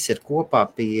tas viss ir kopā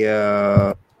pie...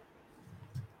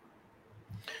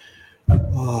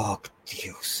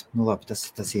 Dievs. Labi,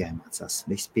 tas jāiemācās.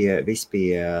 Viss pie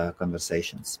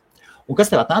conversations. Un kas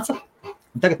tev atnāca?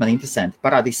 Un tagad man interesanti.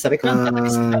 Parādīs savu ekrānu.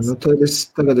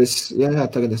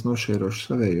 Tagad es nošērošu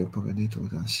savējo pagaidīto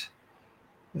tās.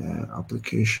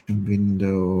 Application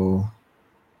window.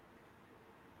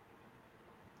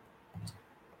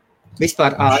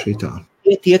 Vispār,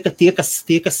 tie, kas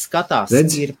skatās,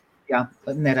 ir,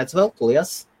 neredz vēl,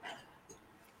 tulies.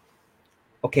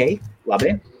 Ok,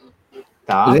 labi.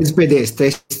 Tā. Redz pēdējais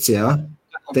tests, jā.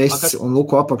 Tests un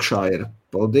luku apakšā ir.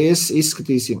 Paldies,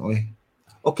 izskatīsim.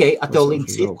 Ok, tev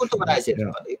links ir, kur tu var aiziet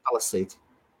palasīt?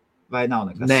 Vai nav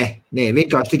nekas? Nē,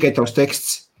 vienkārši tikai tavs teksts.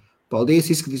 Paldies,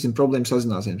 izskatīsim problēmu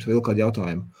sazināsimies, vēl kādu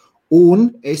jautājumu. Un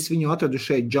es viņu atradu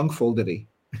šeit junk folderī.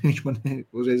 Viņš man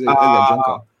uzreiz iegāja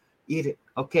junkā. Ir,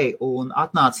 ok, un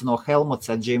atnāca no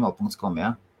helmuts@gmail.com,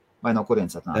 jā? Vai no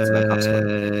kurienes atnāca?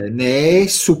 Nē,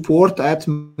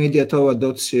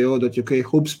 support@mediatova.co.uk,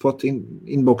 Hubspot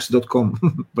inbox.com.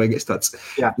 Baigies tāds.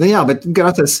 Jā, bet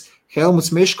grātas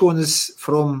Helmuts Meškonis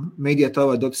from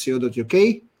mediatova.co.uk.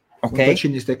 Un tad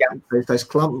šīs tais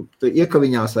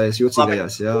iekaviņās, tais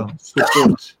jucīgajās, jā.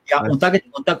 Support. Jā, un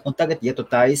tagad, ja tu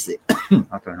taisi, un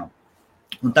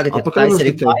tagad, ja tu taisi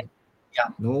reply, jā.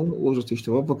 Uzrakstīšu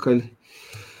tev apakaļ.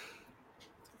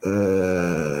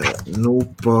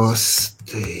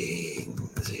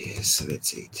 Pasteidzies,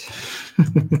 vecīt.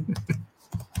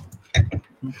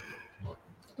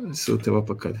 Sūt tev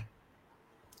apakaļ.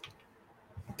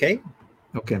 Ok.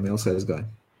 Ok, Mēls aizgāja.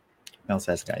 Mēls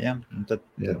aizgāja, jā. Un tad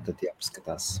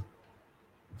jāpaskatās.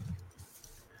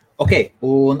 Ok,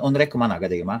 un reku manā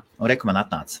gadījumā. Un reku man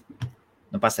atnāca.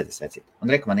 Nu, pasēties vecīt. Un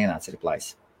reku man ienāca replais.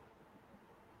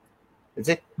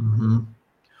 Redzi?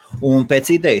 Un pēc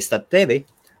idejas tad tevi,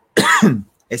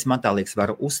 es man tā liekas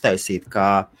varu uztaisīt kā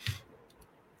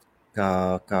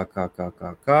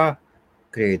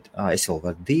es vēl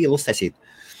varu deal uztaisīt.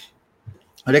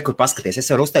 Rekur paskaties,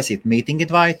 es varu uztaisīt meeting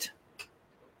invite.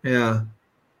 Jā.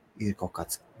 Ir kaut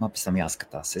kāds, man pēc tam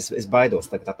jāskatās. Es baidos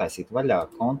tagad attaisīt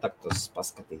vaļā kontaktus,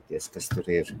 paskatīties, kas tur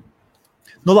ir.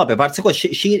 Nu labi, var sakot,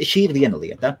 šī ir viena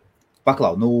lieta.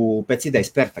 Paklau, nu pēc idejas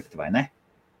perfekti, vai ne?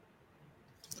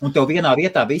 Un tev vienā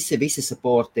vietā visi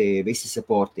supporti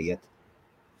iet.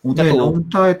 Un tā jau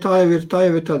ir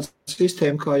tāda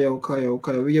sistēma, kā jau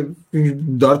ja viņš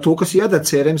dara to, kas jādara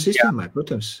CRM sistēmai,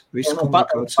 protams. Visu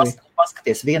komunikāciju.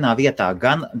 Paskaties vienā vietā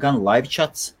gan live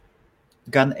chats,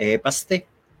 gan e-pasti.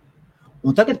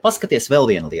 Un tagad paskaties vēl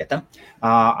viena lieta.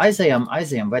 Aizējam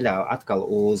vaļā atkal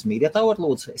uz Media Tower,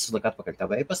 lūdzu. Es uzlieku atpakaļ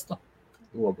tavu e-pastu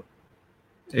logu.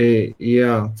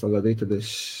 Jā, pagaidīt, tad es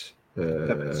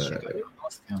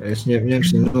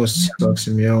ņemsim nost,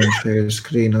 sāksim jaunu šajā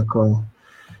skrīna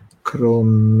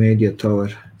Chrome Media Tower.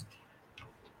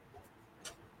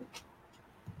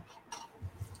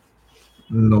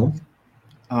 Nu.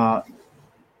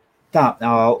 Tā,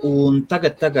 un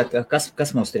tagad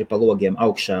kas mums ir pa logiem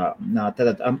augšā?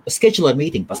 Tad scheduler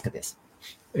meeting paskaties.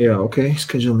 Jā, ok,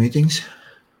 schedule meetings.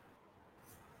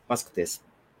 Paskaties.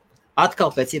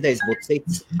 Atkal pēc idejas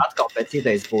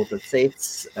būtu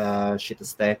cits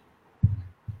šitas te.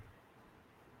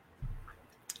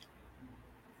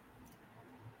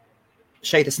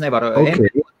 Šeit es nevaru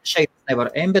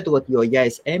embedot, jo ja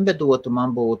es embedotu, man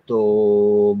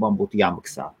būtu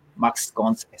jāmaksā. Maksas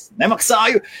konts, es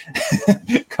nemaksāju,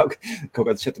 kaut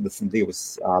kāds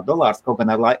 $42, kaut gan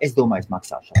ar laiku, es domāju, es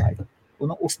maksāšu ar laiku. Un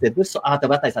uzspied virsū,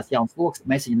 tev attaisās jauns loks,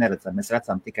 mēs viņu neredzam, mēs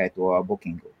redzam tikai to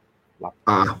bookingu lapu.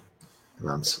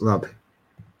 Labi.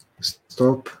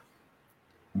 Stop.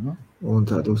 Un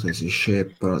tad uztaisīs šeit,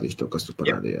 parādīšu to, kas tu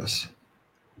parādījās.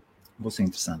 Būs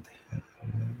interesanti.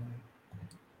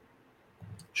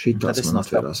 Šitāds man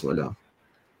atvērās vaļā.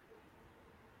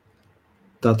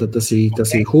 Tātad tas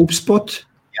ir Hubspot.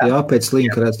 Jā, pēc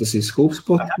linka redz, tas ir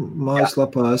Hubspot.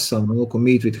 Mājaslapā esam,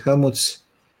 Meet with Helmuts.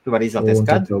 Tu vari izvēlēties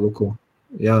kad?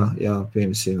 Jā,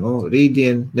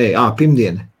 piemēram,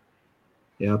 pirmdien.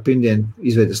 Jā, pirmdien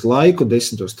izveidas laiku,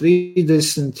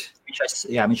 10:30.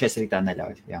 Viņš arī tā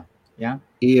neļauj, jā.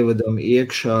 Ievadam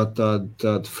iekšā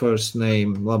tād first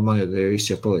name, labi, man jau viss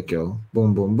jau paliek jau.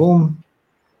 Bum.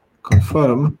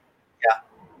 Confirm.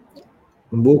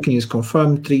 Un booking is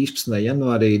confirmed 13.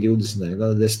 janvārī 20.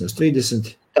 gada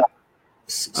 10:30.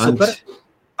 Super.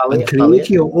 And create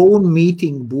your own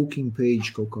meeting booking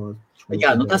page kaut kā.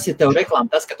 Jā, nu tas ir tev reklāma,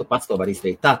 tas, ka tu pats to vari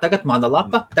izdarīt. Tā, tagad mana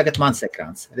lapa, tagad mans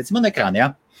ekrāns. Redz man ekrānu,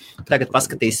 jā? Tagad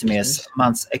paskatīsimies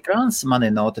mans ekrāns, man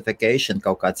ir notification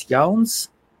kaut kāds jauns.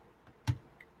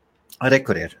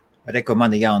 Rekur ir. Rekur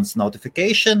man ir jauns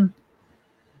notification.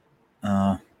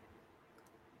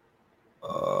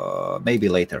 Maybe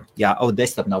later. Jā,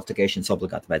 desktop notifications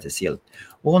obligāti vajadzēs ielikt.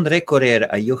 Un rekur ir,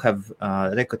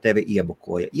 rekur tevi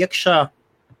iebukoja iekšā.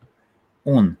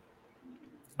 Un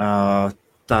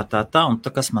tā, un tā,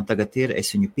 kas man tagad ir,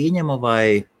 es viņu pieņemu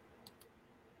vai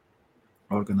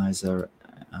organizer,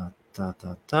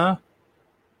 tā.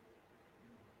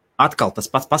 Atkal tas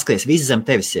pats paskaties, viss zem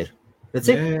tevis ir.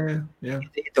 Redzi? Jā.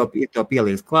 Ir to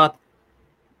pielikt klāt.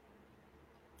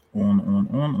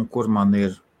 Un kur man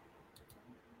ir?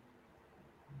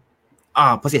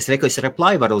 Pasies, reku, es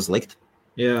reply varu uzlikt.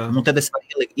 Jā. Un tad es varu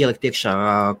ielikt iekšā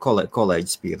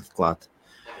kolēģis pielikt klāt.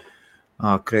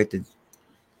 Created,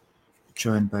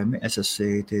 joined by me,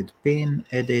 associated, pin,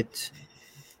 edit.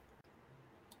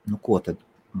 Nu, ko tad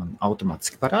man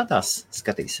automātiski parādās?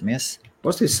 Skatīsimies.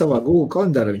 Pasties savā Google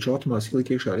kalendārā, viņš automātiski liek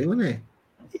iekšā arī, vai ne?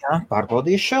 Jā,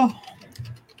 pārbaudīšu.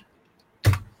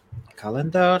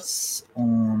 Kalendārs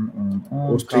un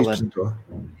uz 13.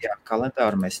 Jā,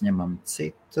 kalendāru mēs ņemam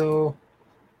citu.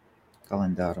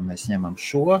 Kalendāru mēs ņemam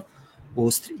šo.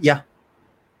 Jā.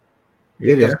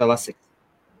 Ir.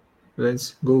 Redz,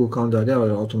 Google kalendāru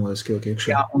jau automātiski liek iekšā.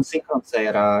 Jā, un sinkronizē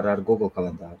ar Google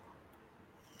kalendāru.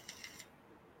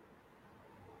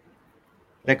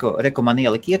 Reku man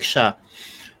ielika iekšā.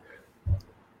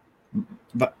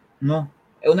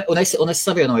 Un es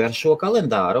savienoju ar šo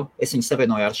kalendāru. Es viņu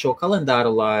savienoju ar šo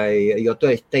kalendāru, jo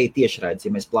te ir tiešraides,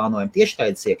 ja mēs plānojam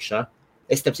tiešraides iekšā.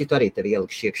 Es tāpēc arī tevi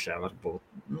ielikšu iekšā, varbūt.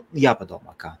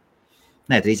 Jāpadomā kā.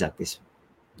 Nē, drīzāk visu.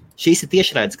 Šīs ir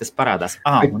tiešraides, kas parādās.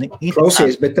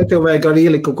 Klausies, bet te tev vajag arī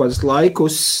ielikt kaut kādus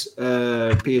laikus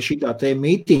pie šitā te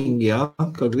mītinga, ja?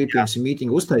 Kad grib piemēram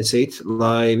mītingu uztaisīt,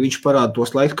 lai viņš parāda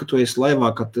tos laikus, ka tu esi laivā,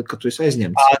 kad tu esi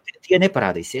aizņemts. Tie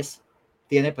neparādīsies.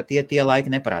 Tie laiki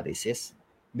neparādīsies.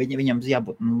 Viņam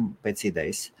jābūt pēc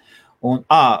idejas. Un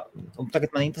tagad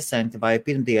man interesanti, vai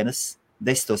pirmdienas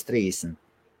 10:30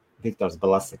 Viktors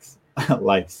Balasiks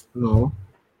laiks. No.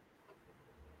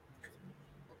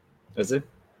 Redzi?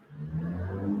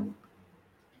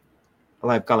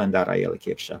 Laiva kalendārā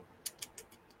ielika iekšā.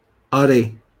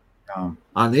 Arī? Jā.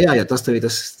 Tas tev ir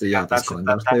tas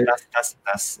kalendārs tev ir.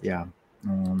 Tas, jā.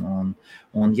 Un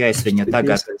ja es viņu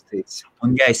tagad,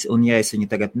 ja es viņu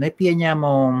tagad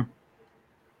nepieņemu,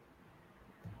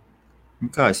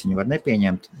 kā es viņu varu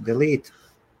nepieņemt? Delete.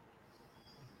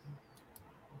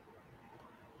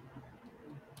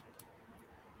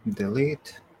 Es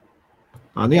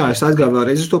aizgāju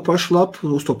vēlreiz uz to pašu lapu,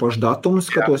 uz to pašu datumu,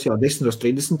 skatos,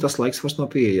 10:30, tas laiks vairs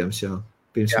nav pieejams,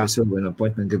 Pirms mēs vēl vienu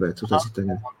appointment gribētu. Un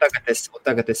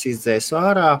tagad es izdzēsu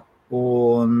ārā,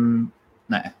 un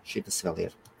nē, šitas vēl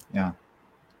ir,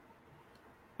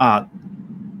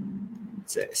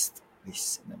 dzēst,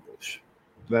 viss nebūšu.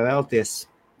 Vai vēlties?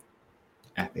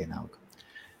 Vienalga.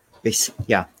 Viss,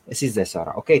 es izdzēsu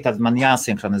ārā. Ok, tad man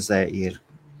jāsinhronizē ir...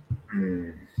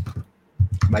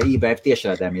 Vai IBF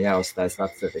tiešraidēm ir jāuztais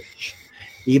atsevišķi.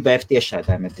 IBF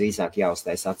tiešraidēm ir drīzāk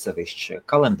jāuztais atsevišķi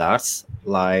kalendārs,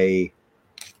 lai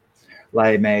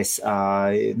mēs,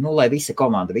 lai visa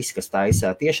komanda, visi, kas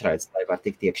taisa tiešraides, lai var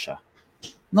tikt iekšā.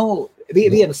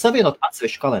 Vienu savienot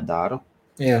atsevišķu kalendāru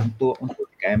un to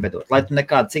tikai embedot, lai tu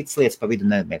nekāda citas lietas pa vidu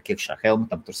nemiek iekšā,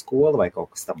 Helmutam tur skola vai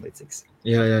kaut kas tam līdzīgs.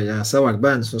 Jā, savāk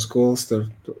bērnus no skolas,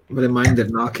 tur reminder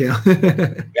nāk, Jā,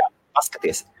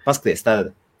 paskaties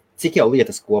tāda. Cik jau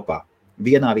lietas kopā?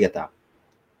 Vienā vietā.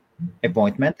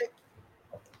 Appointmenti?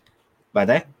 Vai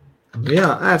ne?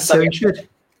 Jā, ērts ir.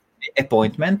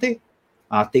 Appointmenti.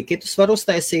 Tiketus var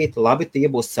uztaisīt. Labi, tie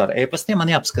būs caur e-pastiem. Man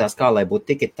jāpaskatās, kā lai būtu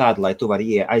tiketi tādi, lai tu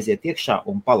vari aiziet iekšā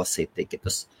un palasīt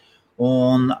tiketus.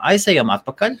 Un aizējam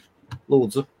atpakaļ,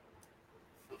 lūdzu.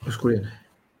 Uz kurieni?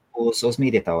 Uz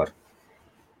Media Tower.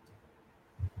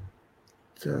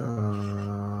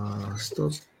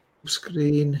 Stop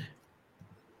screen.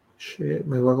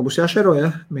 Vai vēl būs jāšero,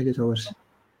 Media Towers?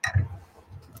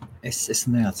 Es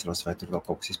neatceros, vai tur vēl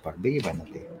kaut kas vispār bija vai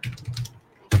nebija.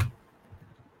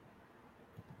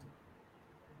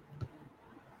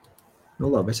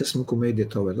 Labi, es esmu Media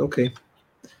Tower, ok.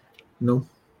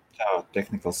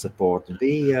 Technical support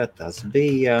bija, tas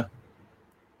bija.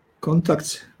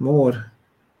 Kontakts, more,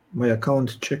 my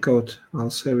account, checkout,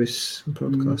 all service and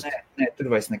broadcast. Nē, tur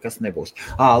vairs nekas nebūs.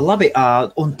 Labi,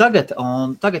 un tagad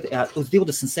uz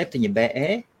 27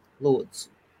 BE, lūdzu,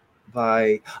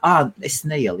 vai... es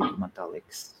neieliku, man tā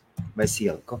liekas. Vai es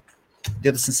ieliku?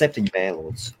 27 BE,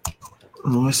 lūdzu.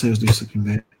 Es uz 27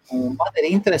 BE. Un man ir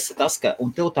interese tas, ka,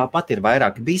 un tev tāpat ir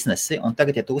vairāki biznesi, un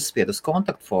tagad, ja tu uzspied uz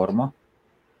kontaktformu...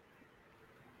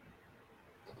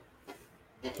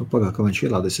 Pagā, kā viņš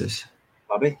ielādēsies.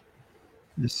 Labi.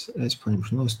 Es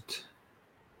paņemšu nost.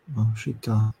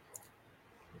 Šitā.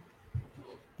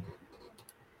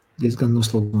 Diezgan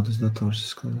noslognotas dators.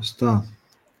 Tā.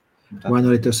 Vai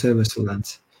arī tev servers lēns?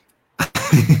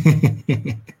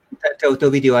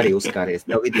 Tev video arī uzkāries.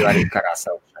 Tev video arī karās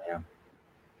augšā,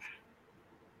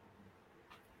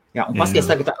 Jā, un paskaties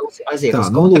tagad aiziet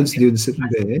uz kontaktiem. 27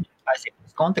 B. Aiziet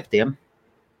uz kontaktiem.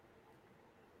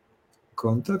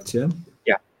 Kontakts, Jā.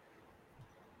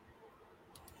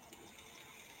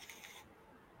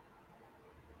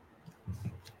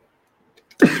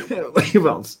 Vai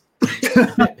valsts?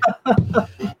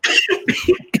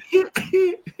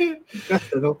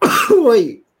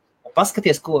 Oi!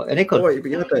 Paskaties, ko rekord... Oi,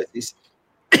 bija jātaisīs.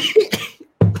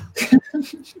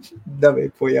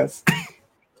 Davai, pojās.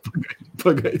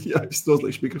 Pagaidi, es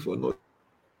nozlīšu mikrofonu.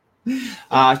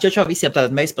 Čau, visiem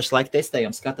tātad mēs pašlaik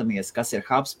testējam, skatāmies, kas ir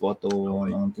Hubspot,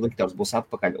 un Viktors būs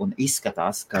atpakaļ un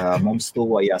izskatās, ka mums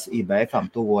tuvojās, IBF-am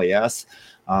tuvojās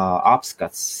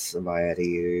apskats, vai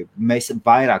arī mēs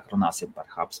vairāk runāsim par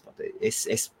Hubspot.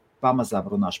 Es pamazām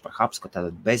runāšu par Hubspot,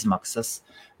 tātad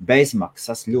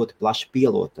bezmaksas ļoti plaši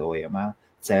pielietojama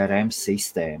CRM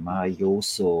sistēma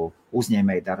jūsu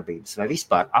uzņēmēju darbības vai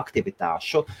vispār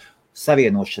aktivitāšu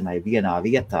savienošanai vienā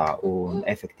vietā un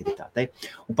efektivitātei.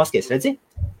 Un paskaties, redzi,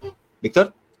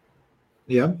 Viktor?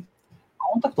 Jā.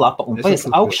 Kontaktlapa, un pēc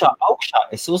augšā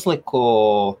es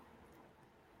uzliku,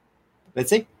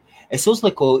 redzi,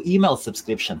 email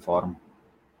subscription formu.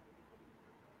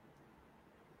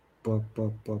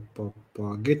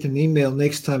 Get an email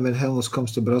next time when Helmut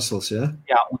comes to Brussels, jā?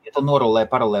 Jā, un ja tu norulē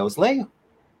paralē uz leju,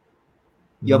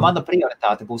 Jo mana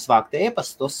prioritāte būs vākt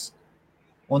e-pastus,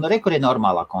 un kur ir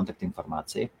normālā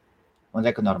kontaktinformācija. Un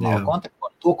normāla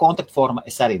kontaktforma. To kontaktformu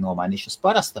es arī nomainīšu uz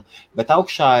parastu, bet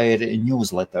augšā ir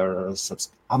newsletter.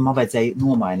 Man vajadzēja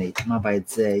nomainīt. Man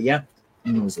vajadzēja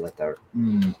newsletter.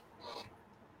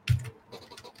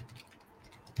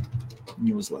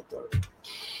 Newsletter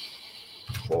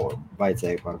formu.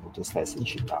 Vajadzēja varbūt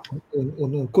uztaisīt šitā.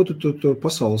 Un ko tu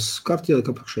pasaules karti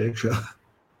ielika apakšā?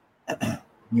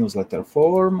 Newsletter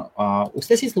form.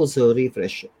 Uztaisīs lūdzu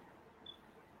refresh.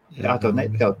 Jā, tev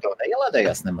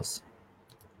neielādējās nemaz.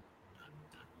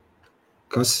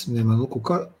 Kas man luku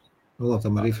kā?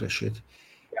 Tam ar refreshiet.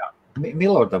 Jā.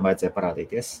 Milordam vajadzēja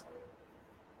parādīties.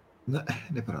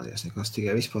 Neparādījās nekas,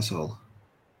 tikai visu pasauli.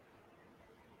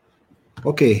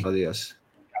 Ok, parādījās.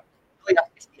 Jā.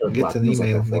 Get an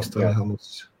email next to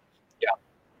Helmuts. Jā.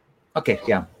 Ok,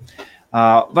 jā.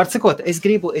 Var sakot, es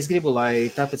gribu,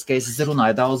 lai, tāpēc, ka es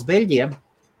runāju daudz beļģiem,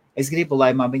 es gribu,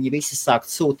 lai man viņi visi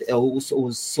sākt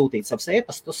sūtīt savus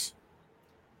e-pastus.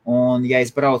 Un, ja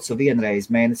es braucu vienreiz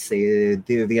mēnesī,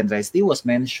 vienreiz 2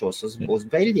 mēnešos uz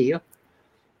Beļģiju,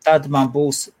 tad man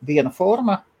būs viena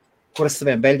forma, kur es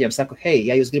saviem beļģiem saku, hei,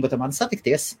 ja jūs gribat ar mani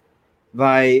satikties,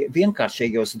 vai vienkārši,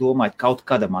 ja jūs domājat kaut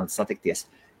kad ar mani satikties,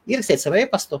 ierakstiet savu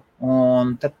e-pastu,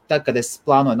 un tad, kad es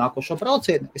plānoju nākošo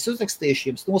braucienu, es uzrakstīšu,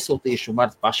 jums nosūtīšu un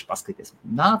varat paši paskatīties.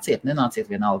 Nāciet,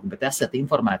 nenāciet vienalga, bet esat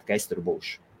informēti, ka es tur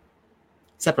būšu.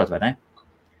 Saprot, vai ne?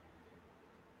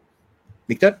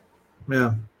 Viktor? Jā.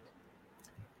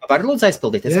 Var lūdzu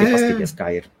aizpildīt, es gribu paskatīties, kā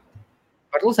ir.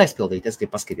 Var lūdzu aizpildīt, es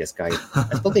gribu paskatīties, kā ir.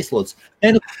 Aizpildīs, lūdzu.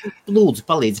 Lūdzu,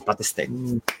 palīdzi patestēt.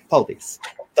 Paldies.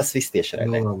 Tas viss tieši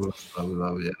raidē.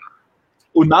 Labi, jā.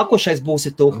 Un nākošais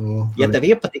būsi tu. Ja tev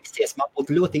iepatiksies, man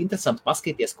būtu ļoti interesanti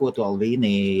paskatīties, ko tu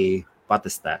Alvīnī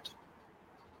patestētu.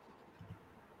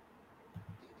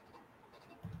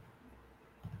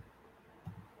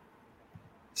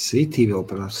 City vēl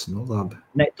prasa, labi.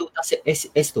 Nē,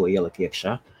 es to ieliku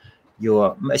iekšā.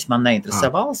 Jo man neinteresē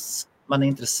valsts, man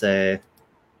interesē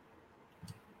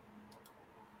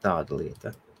tāda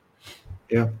lieta.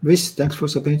 Jā, viss, thanks for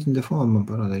submitting the form, man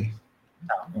parādīja.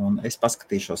 Tā, un es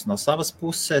paskatīšos no savas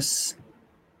puses.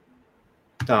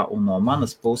 Tā, un no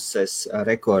manas puses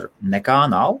rekord nekā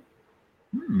nav.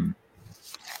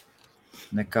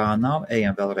 Nekā nav.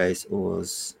 Ejam vēlreiz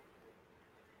uz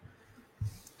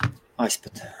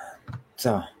aizpat.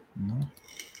 Tā,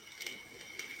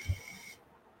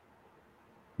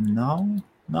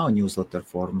 Nav newsletter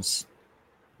formas.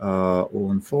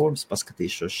 Un formas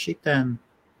paskatīšos šitien.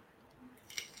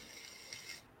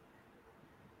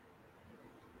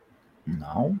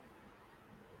 Nav.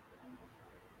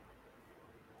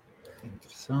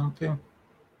 Interesanti.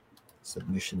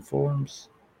 Submission forms.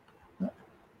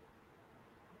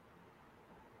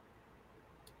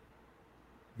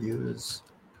 Use.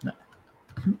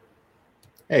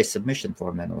 Submission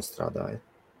form nenostrādāja.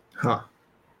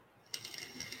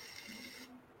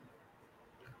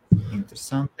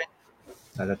 Interesanti.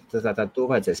 Tātad to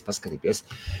vajadzēs paskatīties.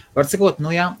 Var sakot,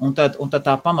 un tad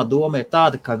tā pamatdoma ir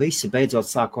tāda, ka visi beidzot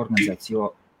sāk organizēt,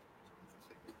 jo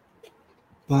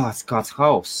kāds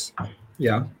hauss.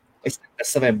 Jā. Es tagad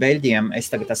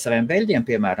ar saviem beļģiem,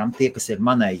 piemēram, tie, kas ir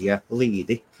manējie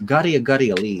līdi, garie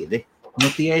līdi,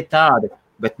 tie ir tādi,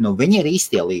 bet viņi ir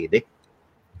īstie līdi.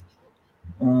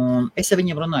 Un es ar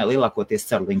viņiem runāju lielākoties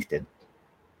caur LinkedIn.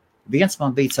 Viens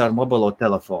man bija caur mobilo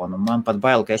telefonu. Man pat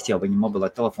bail, ka viņa mobilo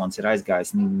telefons ir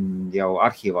aizgājis jau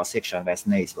arhīvās iekšā un vairs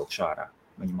neizvilkšu ārā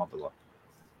viņa mobilo.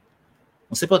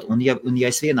 Un ja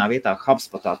es vienā vietā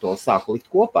Hubspotā to sāku likt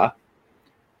kopā,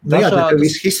 jā,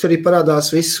 viss history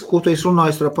parādās, viss, ko tu esi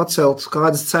runājis, tur pacelt,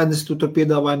 kādas cenas tu tur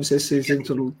piedāvājumus esi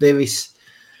tur devis.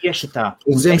 Tieši tā.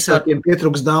 Un Ziemassvētkiem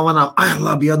pietrūks dāvanām,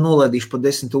 labi, nolaidīšu pa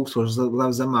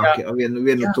 10,000 zemāk,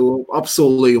 vienu to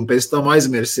apsolījumu, pēc tam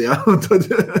aizmirsi, jā. Tad...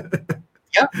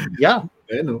 Jā.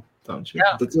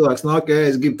 Tad cilvēks nāk,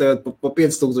 es gribu tagad pa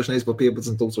 5,000, nevis pa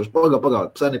 15,000.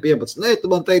 Pagād, sēni 15. Nē,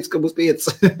 tu man teici, ka būs 5.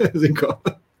 Zin kā.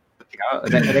 Jā,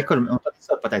 un tad es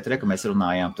varu pateikt, mēs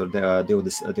runājām tur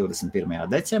 21.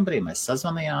 decembrī, mēs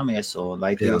sazvanījāmies, un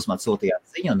vai jūs man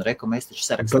sūtījāt ziņu, un mēs taču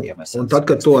sarakstījāmies. Un tad,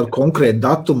 kad to ar konkrētu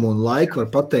datumu un laiku var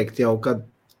pateikt jau, kad,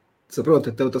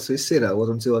 saproti, tev tas viss ir,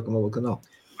 otram cilvēkam vēl, ka nav.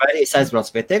 Vai arī es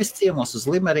aizbraucu pie tevis ciemos uz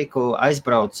Limeriku,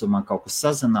 aizbraucu, man kaut kas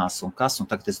sazinās un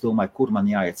tagad es domāju, kur man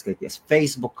jāiet skatīties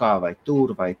Facebookā, vai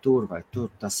tur,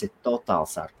 tas ir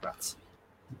totāls ārprāts.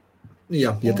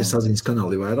 Jā, ja te saziņas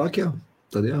kanāli vairāk, jā,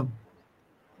 tad jā.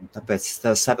 Tāpēc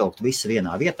savilkt visu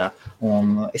vienā vietā,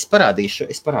 un es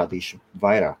parādīšu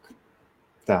vairāk.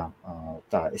 Tā,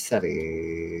 es arī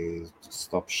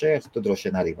stop share, tu droši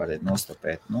vien arī vari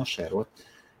nostopēt, nošērot.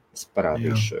 Es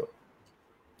parādīšu.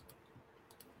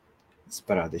 Es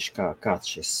parādīšu, kāds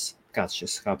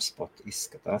šis Hubspot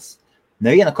izskatās.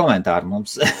 Neviena komentāra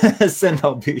mums sen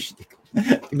nav bijuši tik.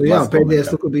 Nu jā, pēdējais,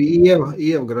 kur bija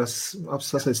Ieva Gras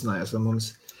sasveicinājās ar mums.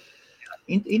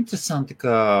 Interesanti,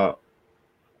 ka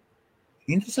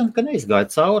neizgāja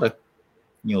cauri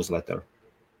newsletter.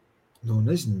 Nu,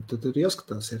 nezinu, tad tur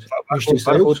jāskatās ir.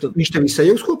 Viņš tev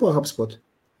izsajūgs kopā Hubspot?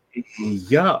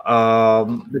 Jā.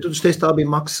 Bet tu teici, tā bija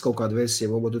maksas kaut kāda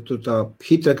versija, varbūt tu tā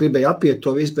hitrā gribēji apiet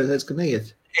to visu, bet teici, ka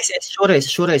neiet.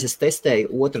 Šoreiz es testēju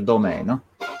otru domēnu,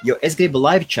 jo es gribu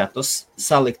live chatus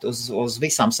salikt uz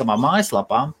visām savām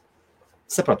mājaslapām.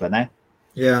 Saprot, vai ne?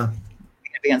 Jā.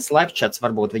 Viens live chats,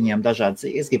 varbūt viņiem dažādas,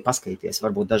 es gribu paskatīties,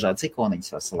 varbūt dažādas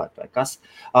ikoniņas var salikt vai kas.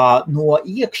 No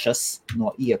iekšas,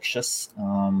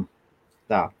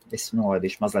 tā, es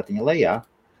nolaidīšu mazliet viņa lejā,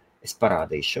 es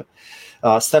parādīšu.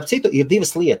 Starp citu, ir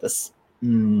divas lietas.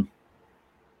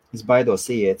 Es baidos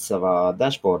iet savā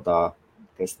dashboardā,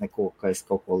 ka es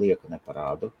kaut ko lieku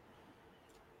neparādu.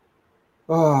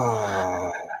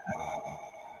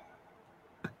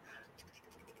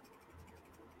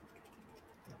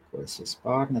 Ko es esmu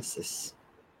pārnesis.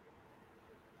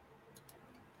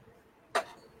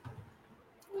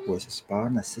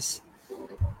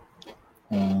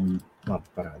 Un labi,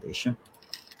 parādīšu.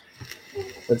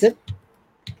 Redzēt?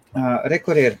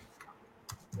 Rekur ir.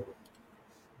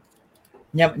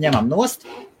 Ņemam nost,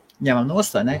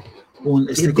 vai ne? Un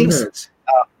es neko neredzu.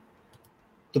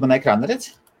 Tu man ekrānu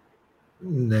neredzi?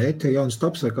 Nē, te jauns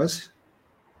tops vai kas?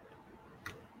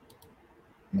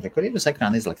 Rekur ir uz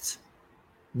ekrāna izlikts.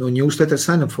 No newsletter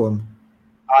sign-up form.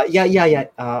 Jā.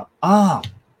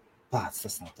 Pāc,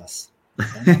 tas nav tas.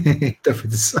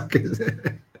 Tāpēc es saku.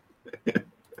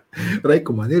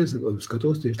 Reiku man ir,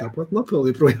 skatos tieši tāpat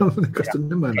lapēl, projām nekas tur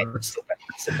nemainās.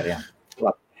 Super, jā.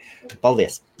 Labi,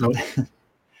 paldies. No.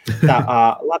 Tā,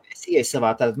 labi, es ieju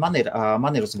savā, tad man ir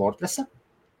uz WordPressa.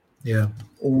 Jā.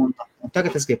 Un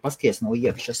tagad es gribu paskaties no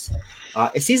iekšas.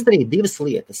 Es izdarīju divas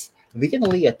lietas.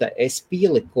 Viena lieta, es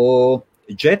pieliku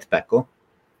jetpacku.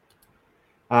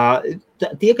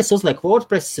 Tie, kas uzliek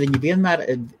WordPress, viņi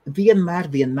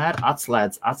vienmēr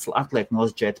atliek no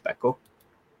jetpacku.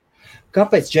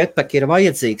 Kāpēc jetpack ir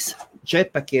vajadzīgs?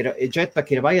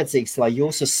 Jetpack ir vajadzīgs, lai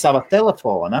jūs uz sava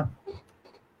telefona.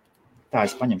 Tā,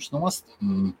 es paņemšu nost.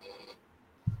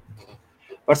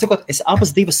 Var sakot, es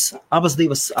abas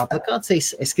divas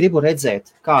aplikācijas, es gribu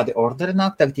redzēt, kādi orderi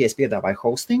nāk. Tagad, ja es piedāvāju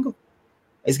hostingu,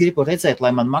 es gribu redzēt,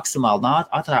 lai man maksimāli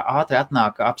ātri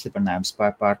atnāk apstiprinājums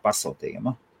par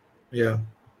pasūtījumu. Jā.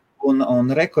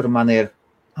 Un rekur man ir,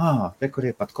 rekur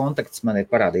ir pat kontakts, man ir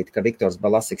parādīti, ka Viktors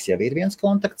Belasiks jau ir viens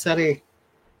kontakts arī.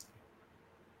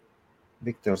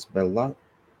 Viktors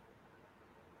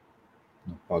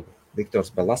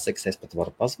Belasiks, es pat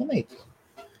varu pazvanīt.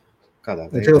 Kādā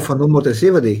veidā? Telefonu numuru es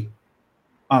ievadīju.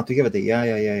 Tu ievadīji, jā.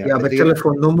 Jā, bet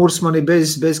telefonu numurs man ir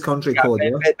bez country code,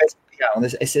 jā? Jā, un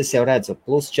es jau redzu,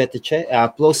 plus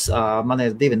man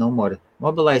ir 2 numuri.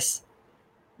 Mobilais,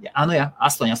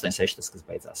 886, tas, kas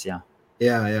beidzās, jā.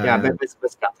 Jā, bet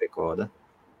bez country koda.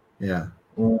 Jā.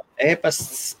 Un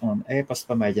e-pasts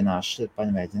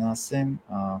pamēģināsim.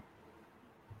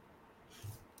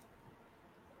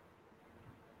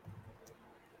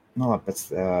 Nu, labi, pēc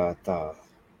tā.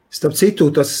 Starp citu,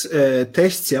 tas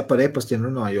tests, par e-pastiem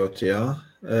runājot,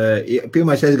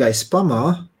 pirmais aizgāja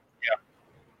spamā,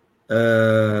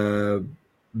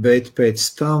 bet pēc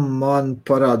tam man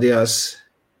parādījās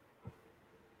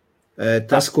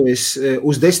tas, ko es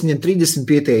uz 10:30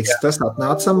 pieteicu, tas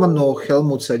atnāca man no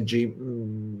Helmuts @gmail.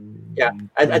 Jā.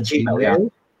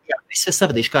 Es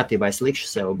savadīšu kārtībā, es likšu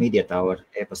sev Media Tower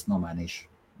e-pastu nomainīšu.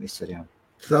 Visur, jā.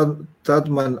 Tad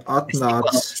man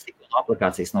atnāca... Es tikko no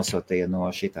aplikācijas nosūtīju no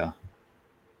šitā.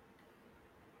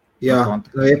 Jā,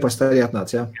 no e-pasta arī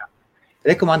atnāca, jā.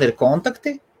 Reku, man ir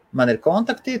kontakti,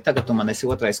 tagad tu man esi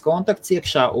otrais kontakts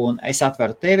iekšā, un es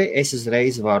atveru tevi, es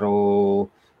uzreiz varu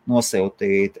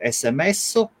nosūtīt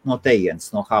SMS-u no tejienes,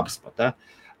 no Hubspot.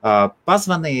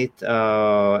 Pazvanīt,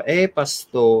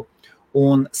 e-pastu,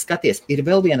 un skaties, ir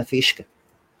vēl viena fiška.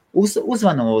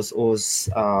 Uzvanu uz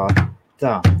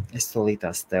tā, es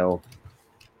tolītās tev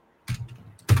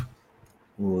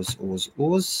uz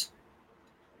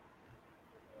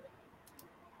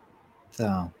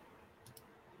tā,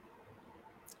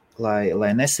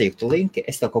 lai nesīktu linki,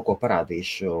 es tev kaut ko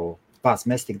parādīšu. Pats,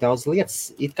 mēs tik daudz lietas,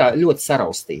 it kā ļoti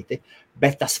saraustīti,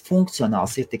 bet tas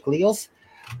funkcionāls ir tik liels.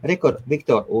 Rekur,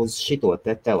 Viktor, uz šito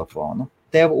te telefonu.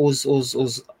 Tev uz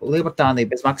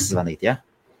Lielbritāniju bez maksas zvanīt, ja?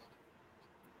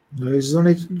 Es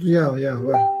zvanītu, jā,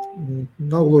 var.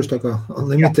 Nav gluži tā kā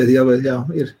unlimited, jā,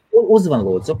 ir. Uzvan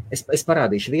lūdzu, es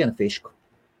parādīšu vienu fišku.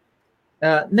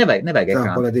 Nevajag Tā,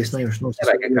 ekrānu. pagaidies, neņemšu nost.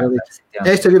 Nevajag ekrānu taisīt, jā.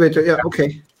 Es tev gribēju, jā, ok.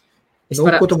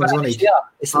 Ko tu man zvanīsi?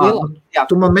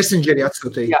 Tu man messengeri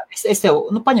atsūtīji. Jā, es tev,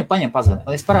 paņem pazvani.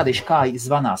 Es parādīšu, kā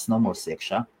zvanās numurs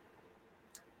iekšā.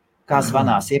 Kā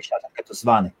zvanās iekšā, kad tu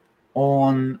zvani.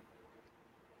 Un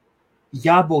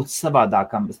jābūt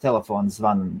savādākam telefonu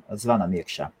zvanam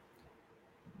iekšā.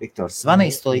 Viktors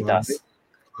zvanīs tolītās.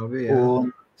 Labi, jā.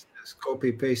 Un es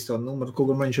copy paste to numuru, kur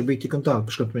man viņš bija tik un tā,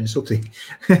 paškat viņa sūtīja.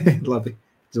 Labi,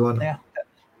 zvanu. Jā.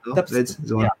 Redz,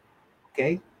 zvanu. Jā. Ok,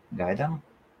 gaidām.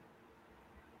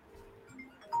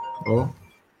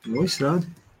 Viss rādi.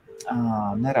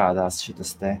 Nerādās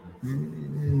šitas te.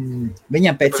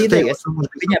 Viņam pēc idejas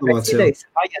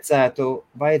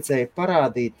vajadzēja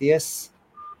parādīties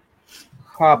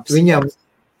Hubspot. Viņam,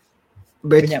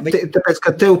 bet tāpēc, ka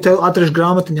tev atrašu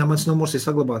grāmatiņā mans numurs ir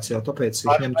saglabāts jau, tāpēc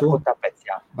viņš ņem to.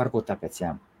 Varbūt tāpēc,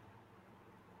 jā.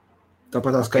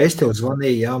 Tāpat tās, ka es tev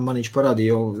zvanīju, jā, man viņš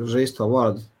parādīja jau reiz to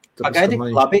vārdu. Pagaidi,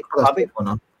 labi.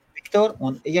 Viktor,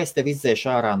 un ja es tev izdzēšu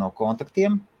ārā no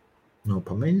kontaktiem,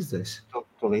 pamēģi izdzēs.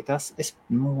 Tūlītās,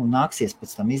 nāksies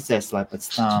pēc tam izdzēs, lai pēc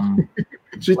tam...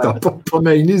 Šitā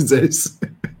pamēģi izdzēs.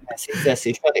 Es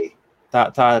izdzēsīšu arī.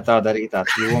 Tāda arī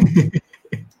tāds joma.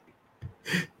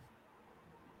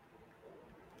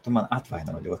 Tu man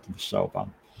atvaino ļoti bez šaubām.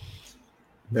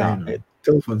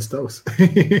 Telefons tavs.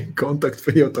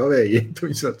 Kontakti jau tavēji. Tu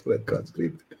viņus atvērt kāds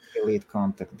grib. Delete,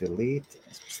 kontakti, delete.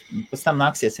 Pēc tam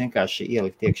nāksies vienkārši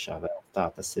ielikt iekšā vēl. Tā,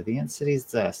 tas ir viens ir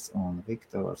izdzēs, un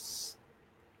Viktors...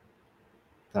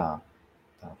 Tā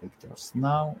Viktors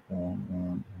nav, un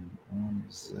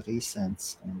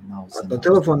recents, un nav zināms. No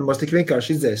telefonu mums tik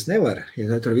vienkārši izdzēs nevar.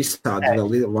 Ja tur viss tādi vēl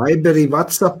Viberī,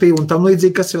 WhatsAppī, un tam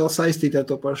līdzīgi, kas vēl saistīti ar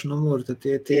to pašu numuru, tad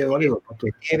tie arī vēl patur.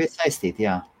 Tie ir saistīti,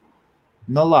 jā.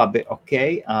 Nu labi, ok.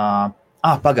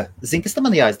 Paga, zini, kas tam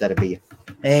man jāizdara bija?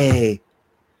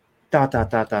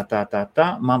 Tā.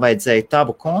 Man vajadzēja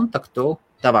tavu kontaktu,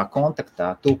 tavā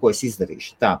kontaktā, to, ko es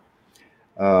izdarīšu.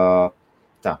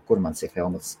 Tā, kur mans ir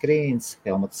Helmuts Screens,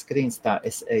 tā,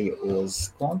 es eju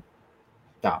uz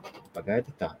tā,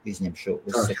 pagaidi, tā, izņemšu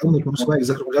uz tā, Helmut, mums vajag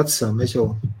zakruļ atsām, mēs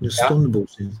jau stundu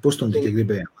būsim, pusstundu tikai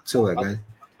gribējām, cilvēkai.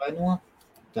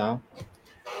 Tā,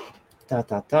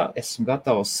 esmu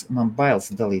gatavs, man bailes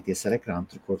dalīties ar ekrānu,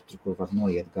 tur, kur var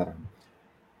noiet garām.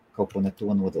 Kaut ko ne to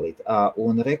nodalīt.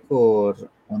 Un rekur,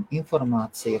 un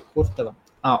informācija, kur tava?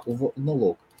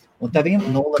 Lūk. Un taviem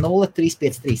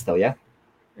 00353 tev, ja?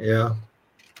 Jā.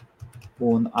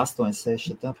 Un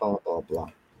 86, tā, blablabla.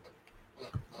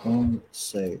 Un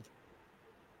save.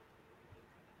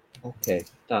 Ok,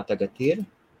 tā tagad ir.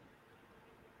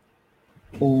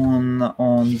 Un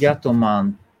ja tu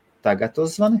man tagad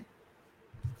uzzvani?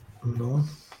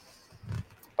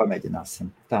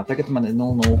 Pamēģināsim. Tā, tagad man ir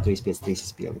 00353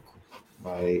 es pieliku.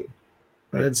 Vai...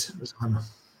 Redz, zvanu.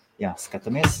 Jā,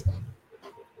 skatāmies.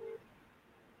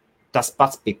 Tas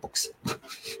pats pipuks.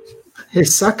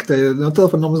 Es saku, no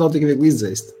telefona mums nav tik viegli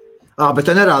izdzēst. Bet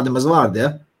te nerāda maz vārdu, ja?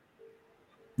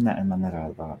 Nē, man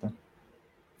nerāda vārdu.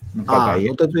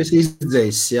 Tad tu esi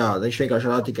izdzējis, jā. Viņš vienkārši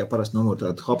rāda tikai parasti numuru,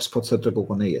 tad Hubspots tur kaut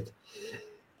ko neiet.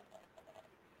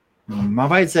 Man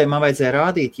vajadzēja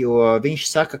rādīt, jo viņš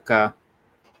saka, ka,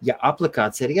 ja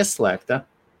aplikācija ir ieslēgta,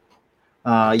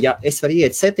 ja es varu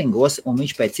iet settingos, un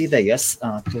viņš pēc idejas,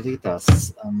 tūlītās,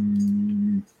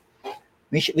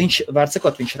 viņš var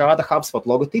sakot, viņš rāda Hubspot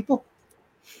logotipu.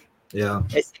 Jā.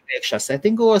 Es iekšā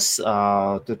settingos,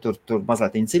 tur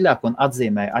mazliet dziļāk un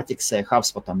atzīmēju, atķiksēju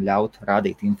Hubspotam ļaut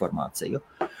rādīt informāciju.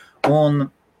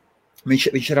 Un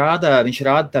viņš rāda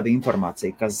tavu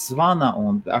informāciju, kas zvana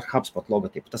un ar Hubspot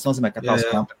logotipu. Tas nozīmē, ka tavs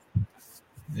kontakts.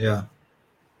 Jā.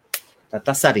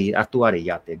 Tas arī, ar to arī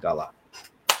jātiek galā.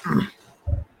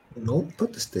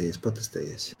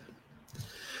 Patestējies.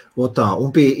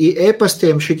 Un pie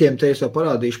e-pastiem šitiem te es jau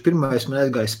parādīšu. Pirmais man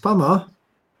aizgāja spamā.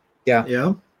 Jā.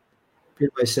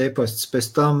 Pirmais e-pasts,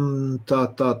 pēc tam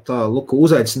lūk,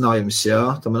 uzaicinājums,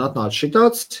 jā. Tam man atnāca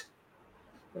šitāds.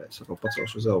 Es atkal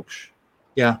pacelšu uz augšu.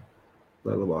 Jā.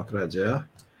 Lai labāk redz, jā.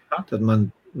 Tad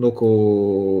man, lūk,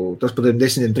 tas pat ir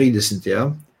 10:30, jā.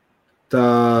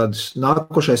 Tad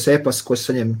nākošais e-pasts, ko es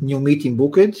saņēmu, New Meeting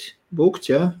booked,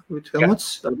 jā.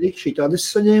 Helmuts, šī tāda es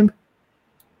saņēmu.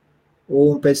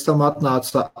 Un pēc tam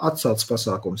atnāca atcelts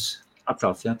pasākums.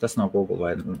 Atcelts, jā, tas nav Google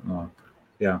vai no...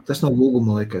 Jā. Tas nav Google,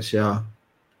 man liekas, jā.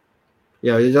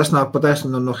 Jā, tas nāk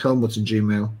patiesībā no Helmuts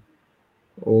Gmail.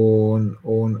 Un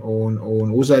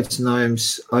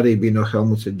uzaicinājums arī bija no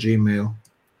Helmuts Gmail.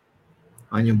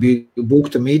 Viņam bija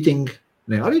booked a meeting.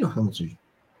 Ne, arī no Helmuts Gmail.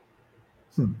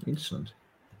 Interesanti.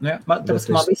 Jā, tāpēc,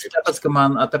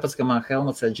 ka man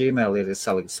Helmuts Gmail ir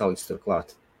salikts tur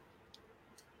klāt.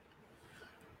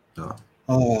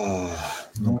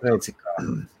 Nu, redzi kā.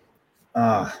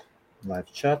 Live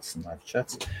chats.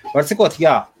 Var cikot,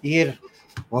 jā, ir...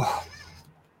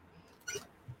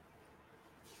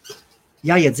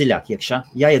 Jāiet dziļāk iekšā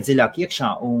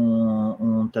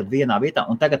un tad vienā vietā.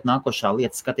 Un tagad nākošā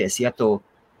lieta skaties, ja tu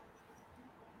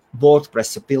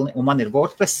WordPressu pilni, un man ir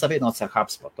WordPress savienots ar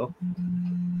Hubspotu.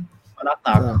 Man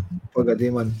atnāk. Pagadī,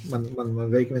 man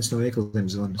viens no veikaliem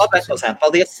zvanu.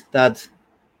 Paldies. Tad...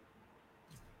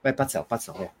 Vai pacel,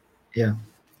 jā. Jā.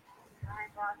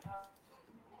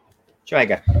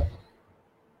 Čvaiga.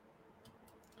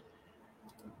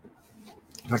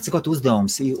 Var cikot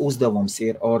uzdevums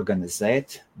ir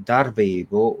organizēt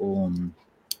darbību un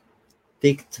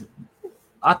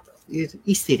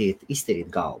iztīrīt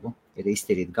galvu. Ir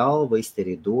iztīrīt galvu,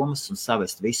 iztīrīt domas un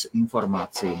savest visu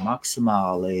informāciju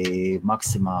maksimāli,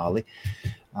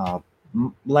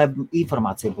 lai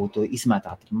informācija būtu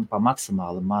izmētāta pa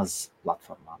maksimāli maz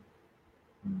platformām.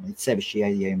 Sevišķi, ja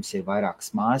jums ir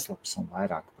vairākas mājaslapas un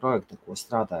vairāk projektu, ko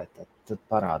strādājat, tad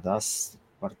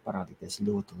var parādīties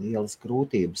ļoti lielas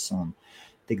grūtības un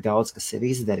tik daudz, kas ir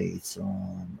izdarīts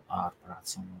un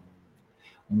ārprāts.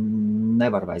 Un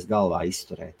nevar vairs galvā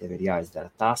izturēt, tev ir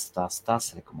jāizdara tas,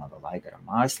 rekomendē Laigaram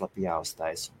mājaslapu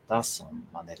jāuztais un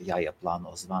man ir jāieplāno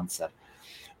zvans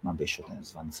man bija šodien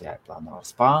zvans jāieplāno ar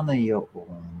Spāniju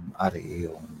un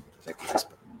es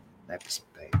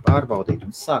nepaspēju pārbaudīt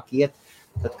un sāk iet.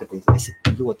 Tad, kad esi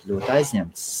ļoti, ļoti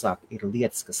aizņemts, ir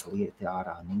lietas, kas slīd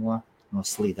ārā no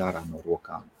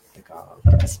rokām. Tā kā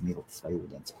smiltis vai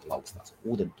ūdens plaukstās.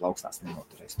 Ūdeni plaukstās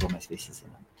nenoturēs, to mēs visi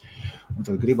zinām. Un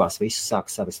tad gribās visu sāk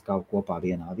savest kopā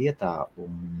vienā vietā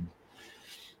un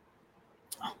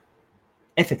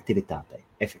efektivitātei.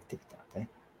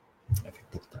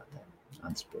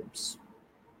 Anspējums.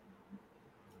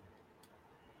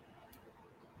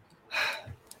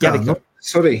 Jā, Viktor.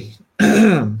 Sorry.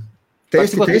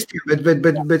 Testi,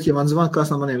 bet ja man zvan kāds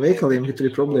no maniem veikaliem, ja tur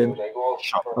ir problēma,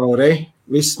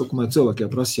 viss, ko man cilvēki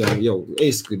jau prasa, jau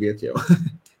grib jau.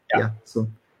 Jā, so,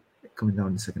 come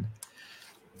down a second.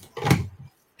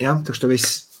 Jā, tak što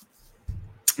viss.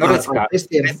 Ar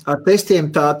testiem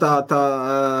tā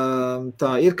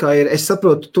ir, kā ir. Es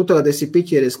saprotu, tu tagad esi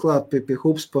piķēries klāt pie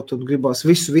Hubspot un gribās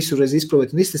visu reizi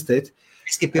izprovēt un iztestēt.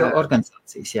 Es gribu pie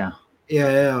organizācijas, jā.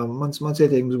 Jā, mans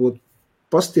ieteikums būtu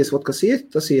pasties, kas iet,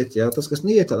 tas iet, jā, tas, kas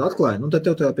neiet, tad atklāja. Nu, tad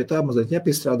tev pie tā mazliet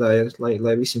jāpiestrādāja,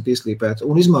 lai visiem pieslīpētu.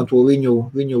 Un izmanto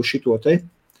viņu šito te,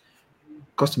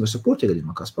 customer support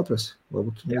iegaļumā, kas paprasa.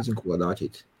 Varbūt nezinu, ko kādā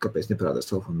āķīt, kāpēc neparādās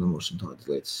telefona numurs un tādas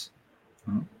lietas.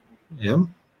 Jā.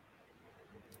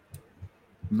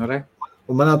 Nu, re.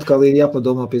 Un man atkal ir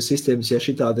jāpadomā pie sistēmas, ja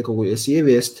šitādi kaut ko es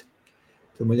ieviest,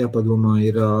 tad man jāpadomā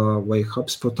ir, vai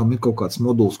Hubspotam ir kaut kāds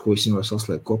moduls, ko es jau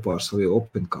saslēgt kopā ar savu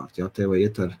OpenCart, jā, te vai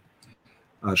iet ar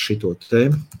šito te,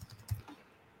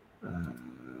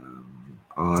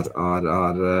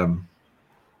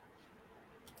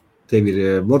 tev ir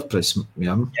WordPress,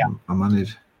 jā? Man ir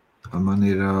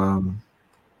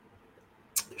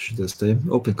šitas te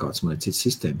OpenCarts, man ir cits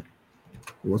sistēma.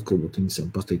 Ko būtu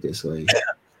interesanti pastīties, vai...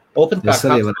 OpenCart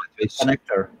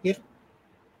Connector ir.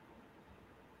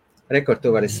 Rekord,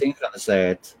 tu vari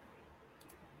sinhronizēt.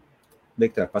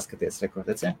 Viktor, paskaties,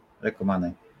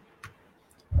 rekomandē.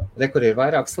 Rekur ir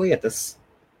vairākas lietas.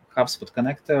 Hubspot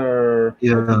Connector,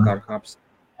 OpenCart Hubspot.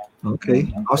 Ok,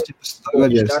 18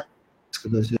 gadījums.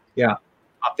 Jā,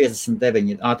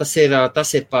 59. Tas ir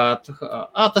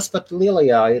tas pat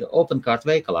lielajā ir OpenCart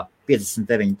veikalā.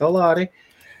 $59.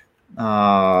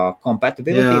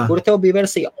 Compatibility, kura tev bija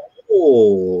versija?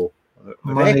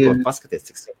 Rekord, paskaties,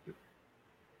 cik sēk.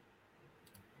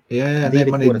 Jā,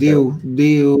 man ir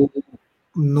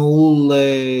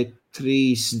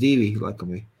 2.0.3.2, laikam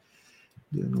bija.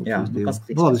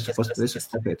 2.0.3.2. Labi, es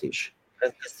papētīšu.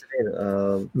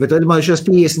 Bet tad man ir šos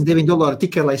 $59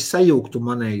 tikai, lai sajūgtu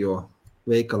manējo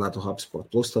veikalā to Hubspot,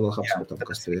 plus tā vēl Hubspotam,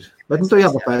 kas tur ir. Bet to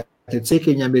jāpapēti, cik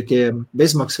viņam ir tie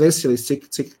bezmaksas versijas,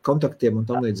 cik kontaktiem un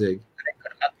tam līdzīgi.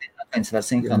 Atviens var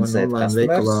sinhronizēt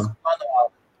customers.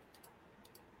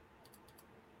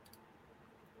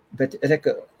 Bet,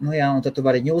 nu jā, un tad tu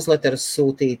vari newsletterus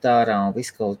sūtīt ārā un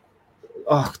visu kaut...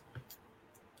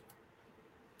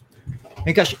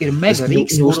 Vienkārši ir mega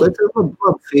rīks.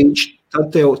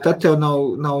 Tad tev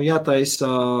nav jātaisa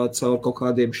caur kaut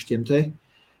kādiem šitiem te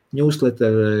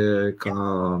newsletter, kā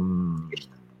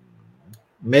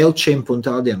Mailchimp un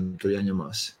tādiem tur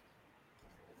jāņemās.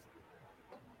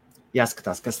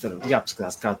 Jāskatās,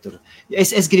 jāpaskatās, kā tur.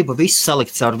 Es gribu visu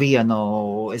salikt caur vienu,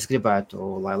 es gribētu,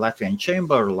 lai Latvian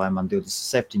Chamber, lai man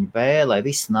 27B, lai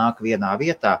viss nāk vienā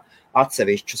vietā,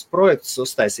 atsevišķus projektus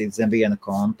uztaisīt zem viena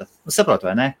konta. Nu, saprot,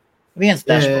 vai ne? Viens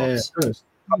dashboards.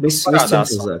 Viss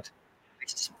centralizēt.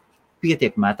 Viss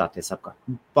pietiek mētāties apkārt.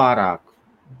 Pārāk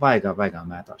baigā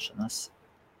mētāšanās.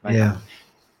 Jā.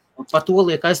 Un par to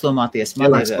liek aizdomāties.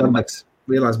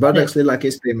 Lielāks bardaks, lielāka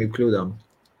iespējamība kļūdām.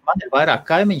 Man ir vairāk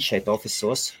kaimiņi šeit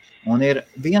ofisos, un ir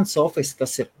viens ofis,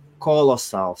 kas ir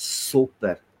kolosāls,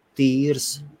 super,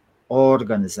 tīrs,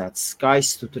 organizēts,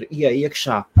 skaists, tu tur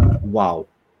iekšā, wow.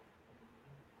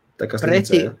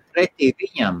 Pretī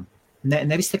viņam,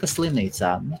 nevis tā kā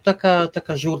slimnīcā, tā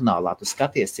kā žurnālā, tu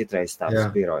skaties citreiz tādus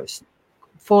birojas.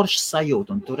 Foršs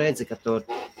sajūta, un tu redzi, ka tur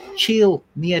chill,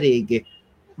 mierīgi,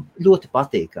 ļoti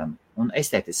patīkami un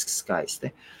estētiski skaisti.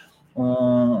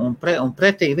 Un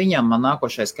pretī viņam, man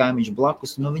nākošais kaimiņš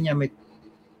blakus, viņam ir,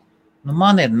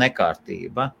 man ir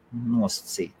nekārtība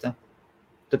nosacīta.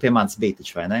 Tu pie manis biji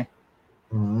taču, vai ne?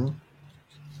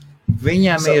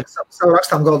 Viņam ir... Savu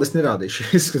rakstām galdu es nerādīšu.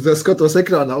 Es skatos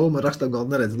ekrānā, man rakstām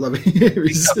galdu neredz. Labi,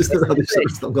 es nerādīšu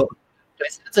rakstām galdu. Tu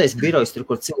esi redzējis birojas tur,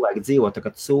 kur cilvēki dzīvo, tā kā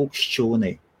cūks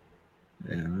šķūnī.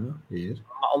 Jā, ir.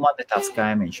 Un man ir tāds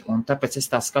kaimiņš. Un tāpēc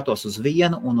es tā skatos uz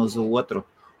vienu un uz otru.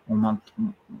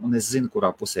 Un es zinu,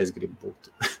 kurā pusē es gribu būt.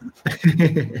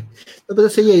 Tāpēc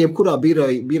es ieeju jebkurā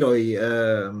biroja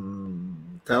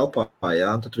telpā,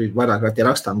 tad tur ir vairāk tie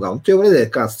rakstām galdi. Tu jau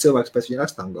redzēji, kāds cilvēks pēc viņa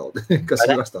rakstām galdi. Kas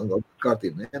ir rakstām galdi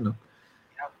kārtība, ne?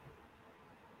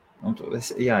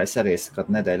 Es arī esmu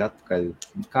kādu nedēļu atpakaļ,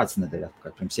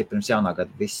 pirms jaunā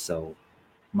gada visu savu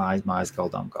mājas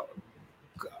galdām galdu.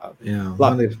 Jā,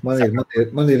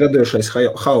 man ir radošais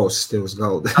hauss tev uz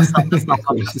galda. Tas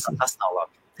nav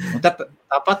labi. Un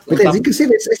tāpat... Bet zini, kas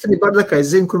ir? Es tad bardakā, es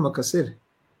zinu, kur man kas ir.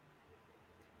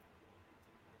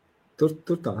 Tur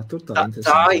tā.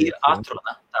 Tā ir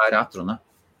atruna.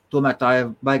 Tomēr tā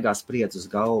ir baigā spriedz uz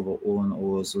galvu un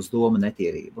uz domu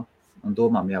netīrību. Un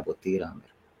domām jābūt tīrām ir.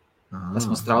 Tas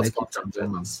mums trauc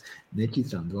koncentrēties.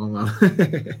 Neķitrām domām.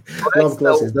 Labi,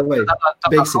 klausies, davai.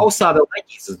 Tā hausā vēl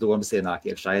neķīsas domas ienāk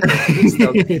iekšā.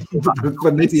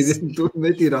 Par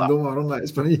netīrām domām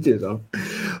runājas, par neķitrām.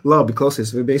 Labi,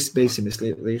 klausies, vai beigsimies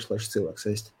līdz, lai šis cilvēks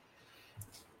ēst.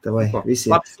 Davai,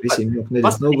 visiem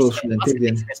nedēļas nogulšaniem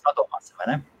pirmdien. Mēs padomāsim,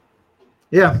 vai ne?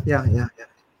 Jā.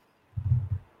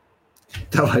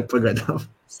 Davai, pagaidām.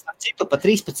 Citu pa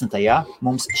 13.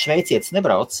 Mums šveicietis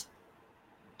nebrauc.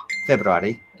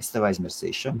 Februārī, es tev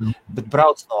aizmirsīšu, bet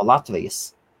brauc no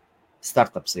Latvijas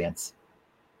startups viens.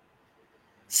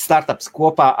 Startups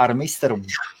kopā ar Misteru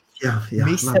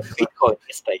Bitcoin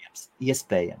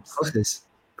iespējams.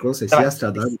 Klausies,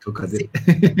 jāstrādā arī kaut kādi.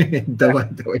 Davai,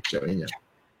 šo viņam.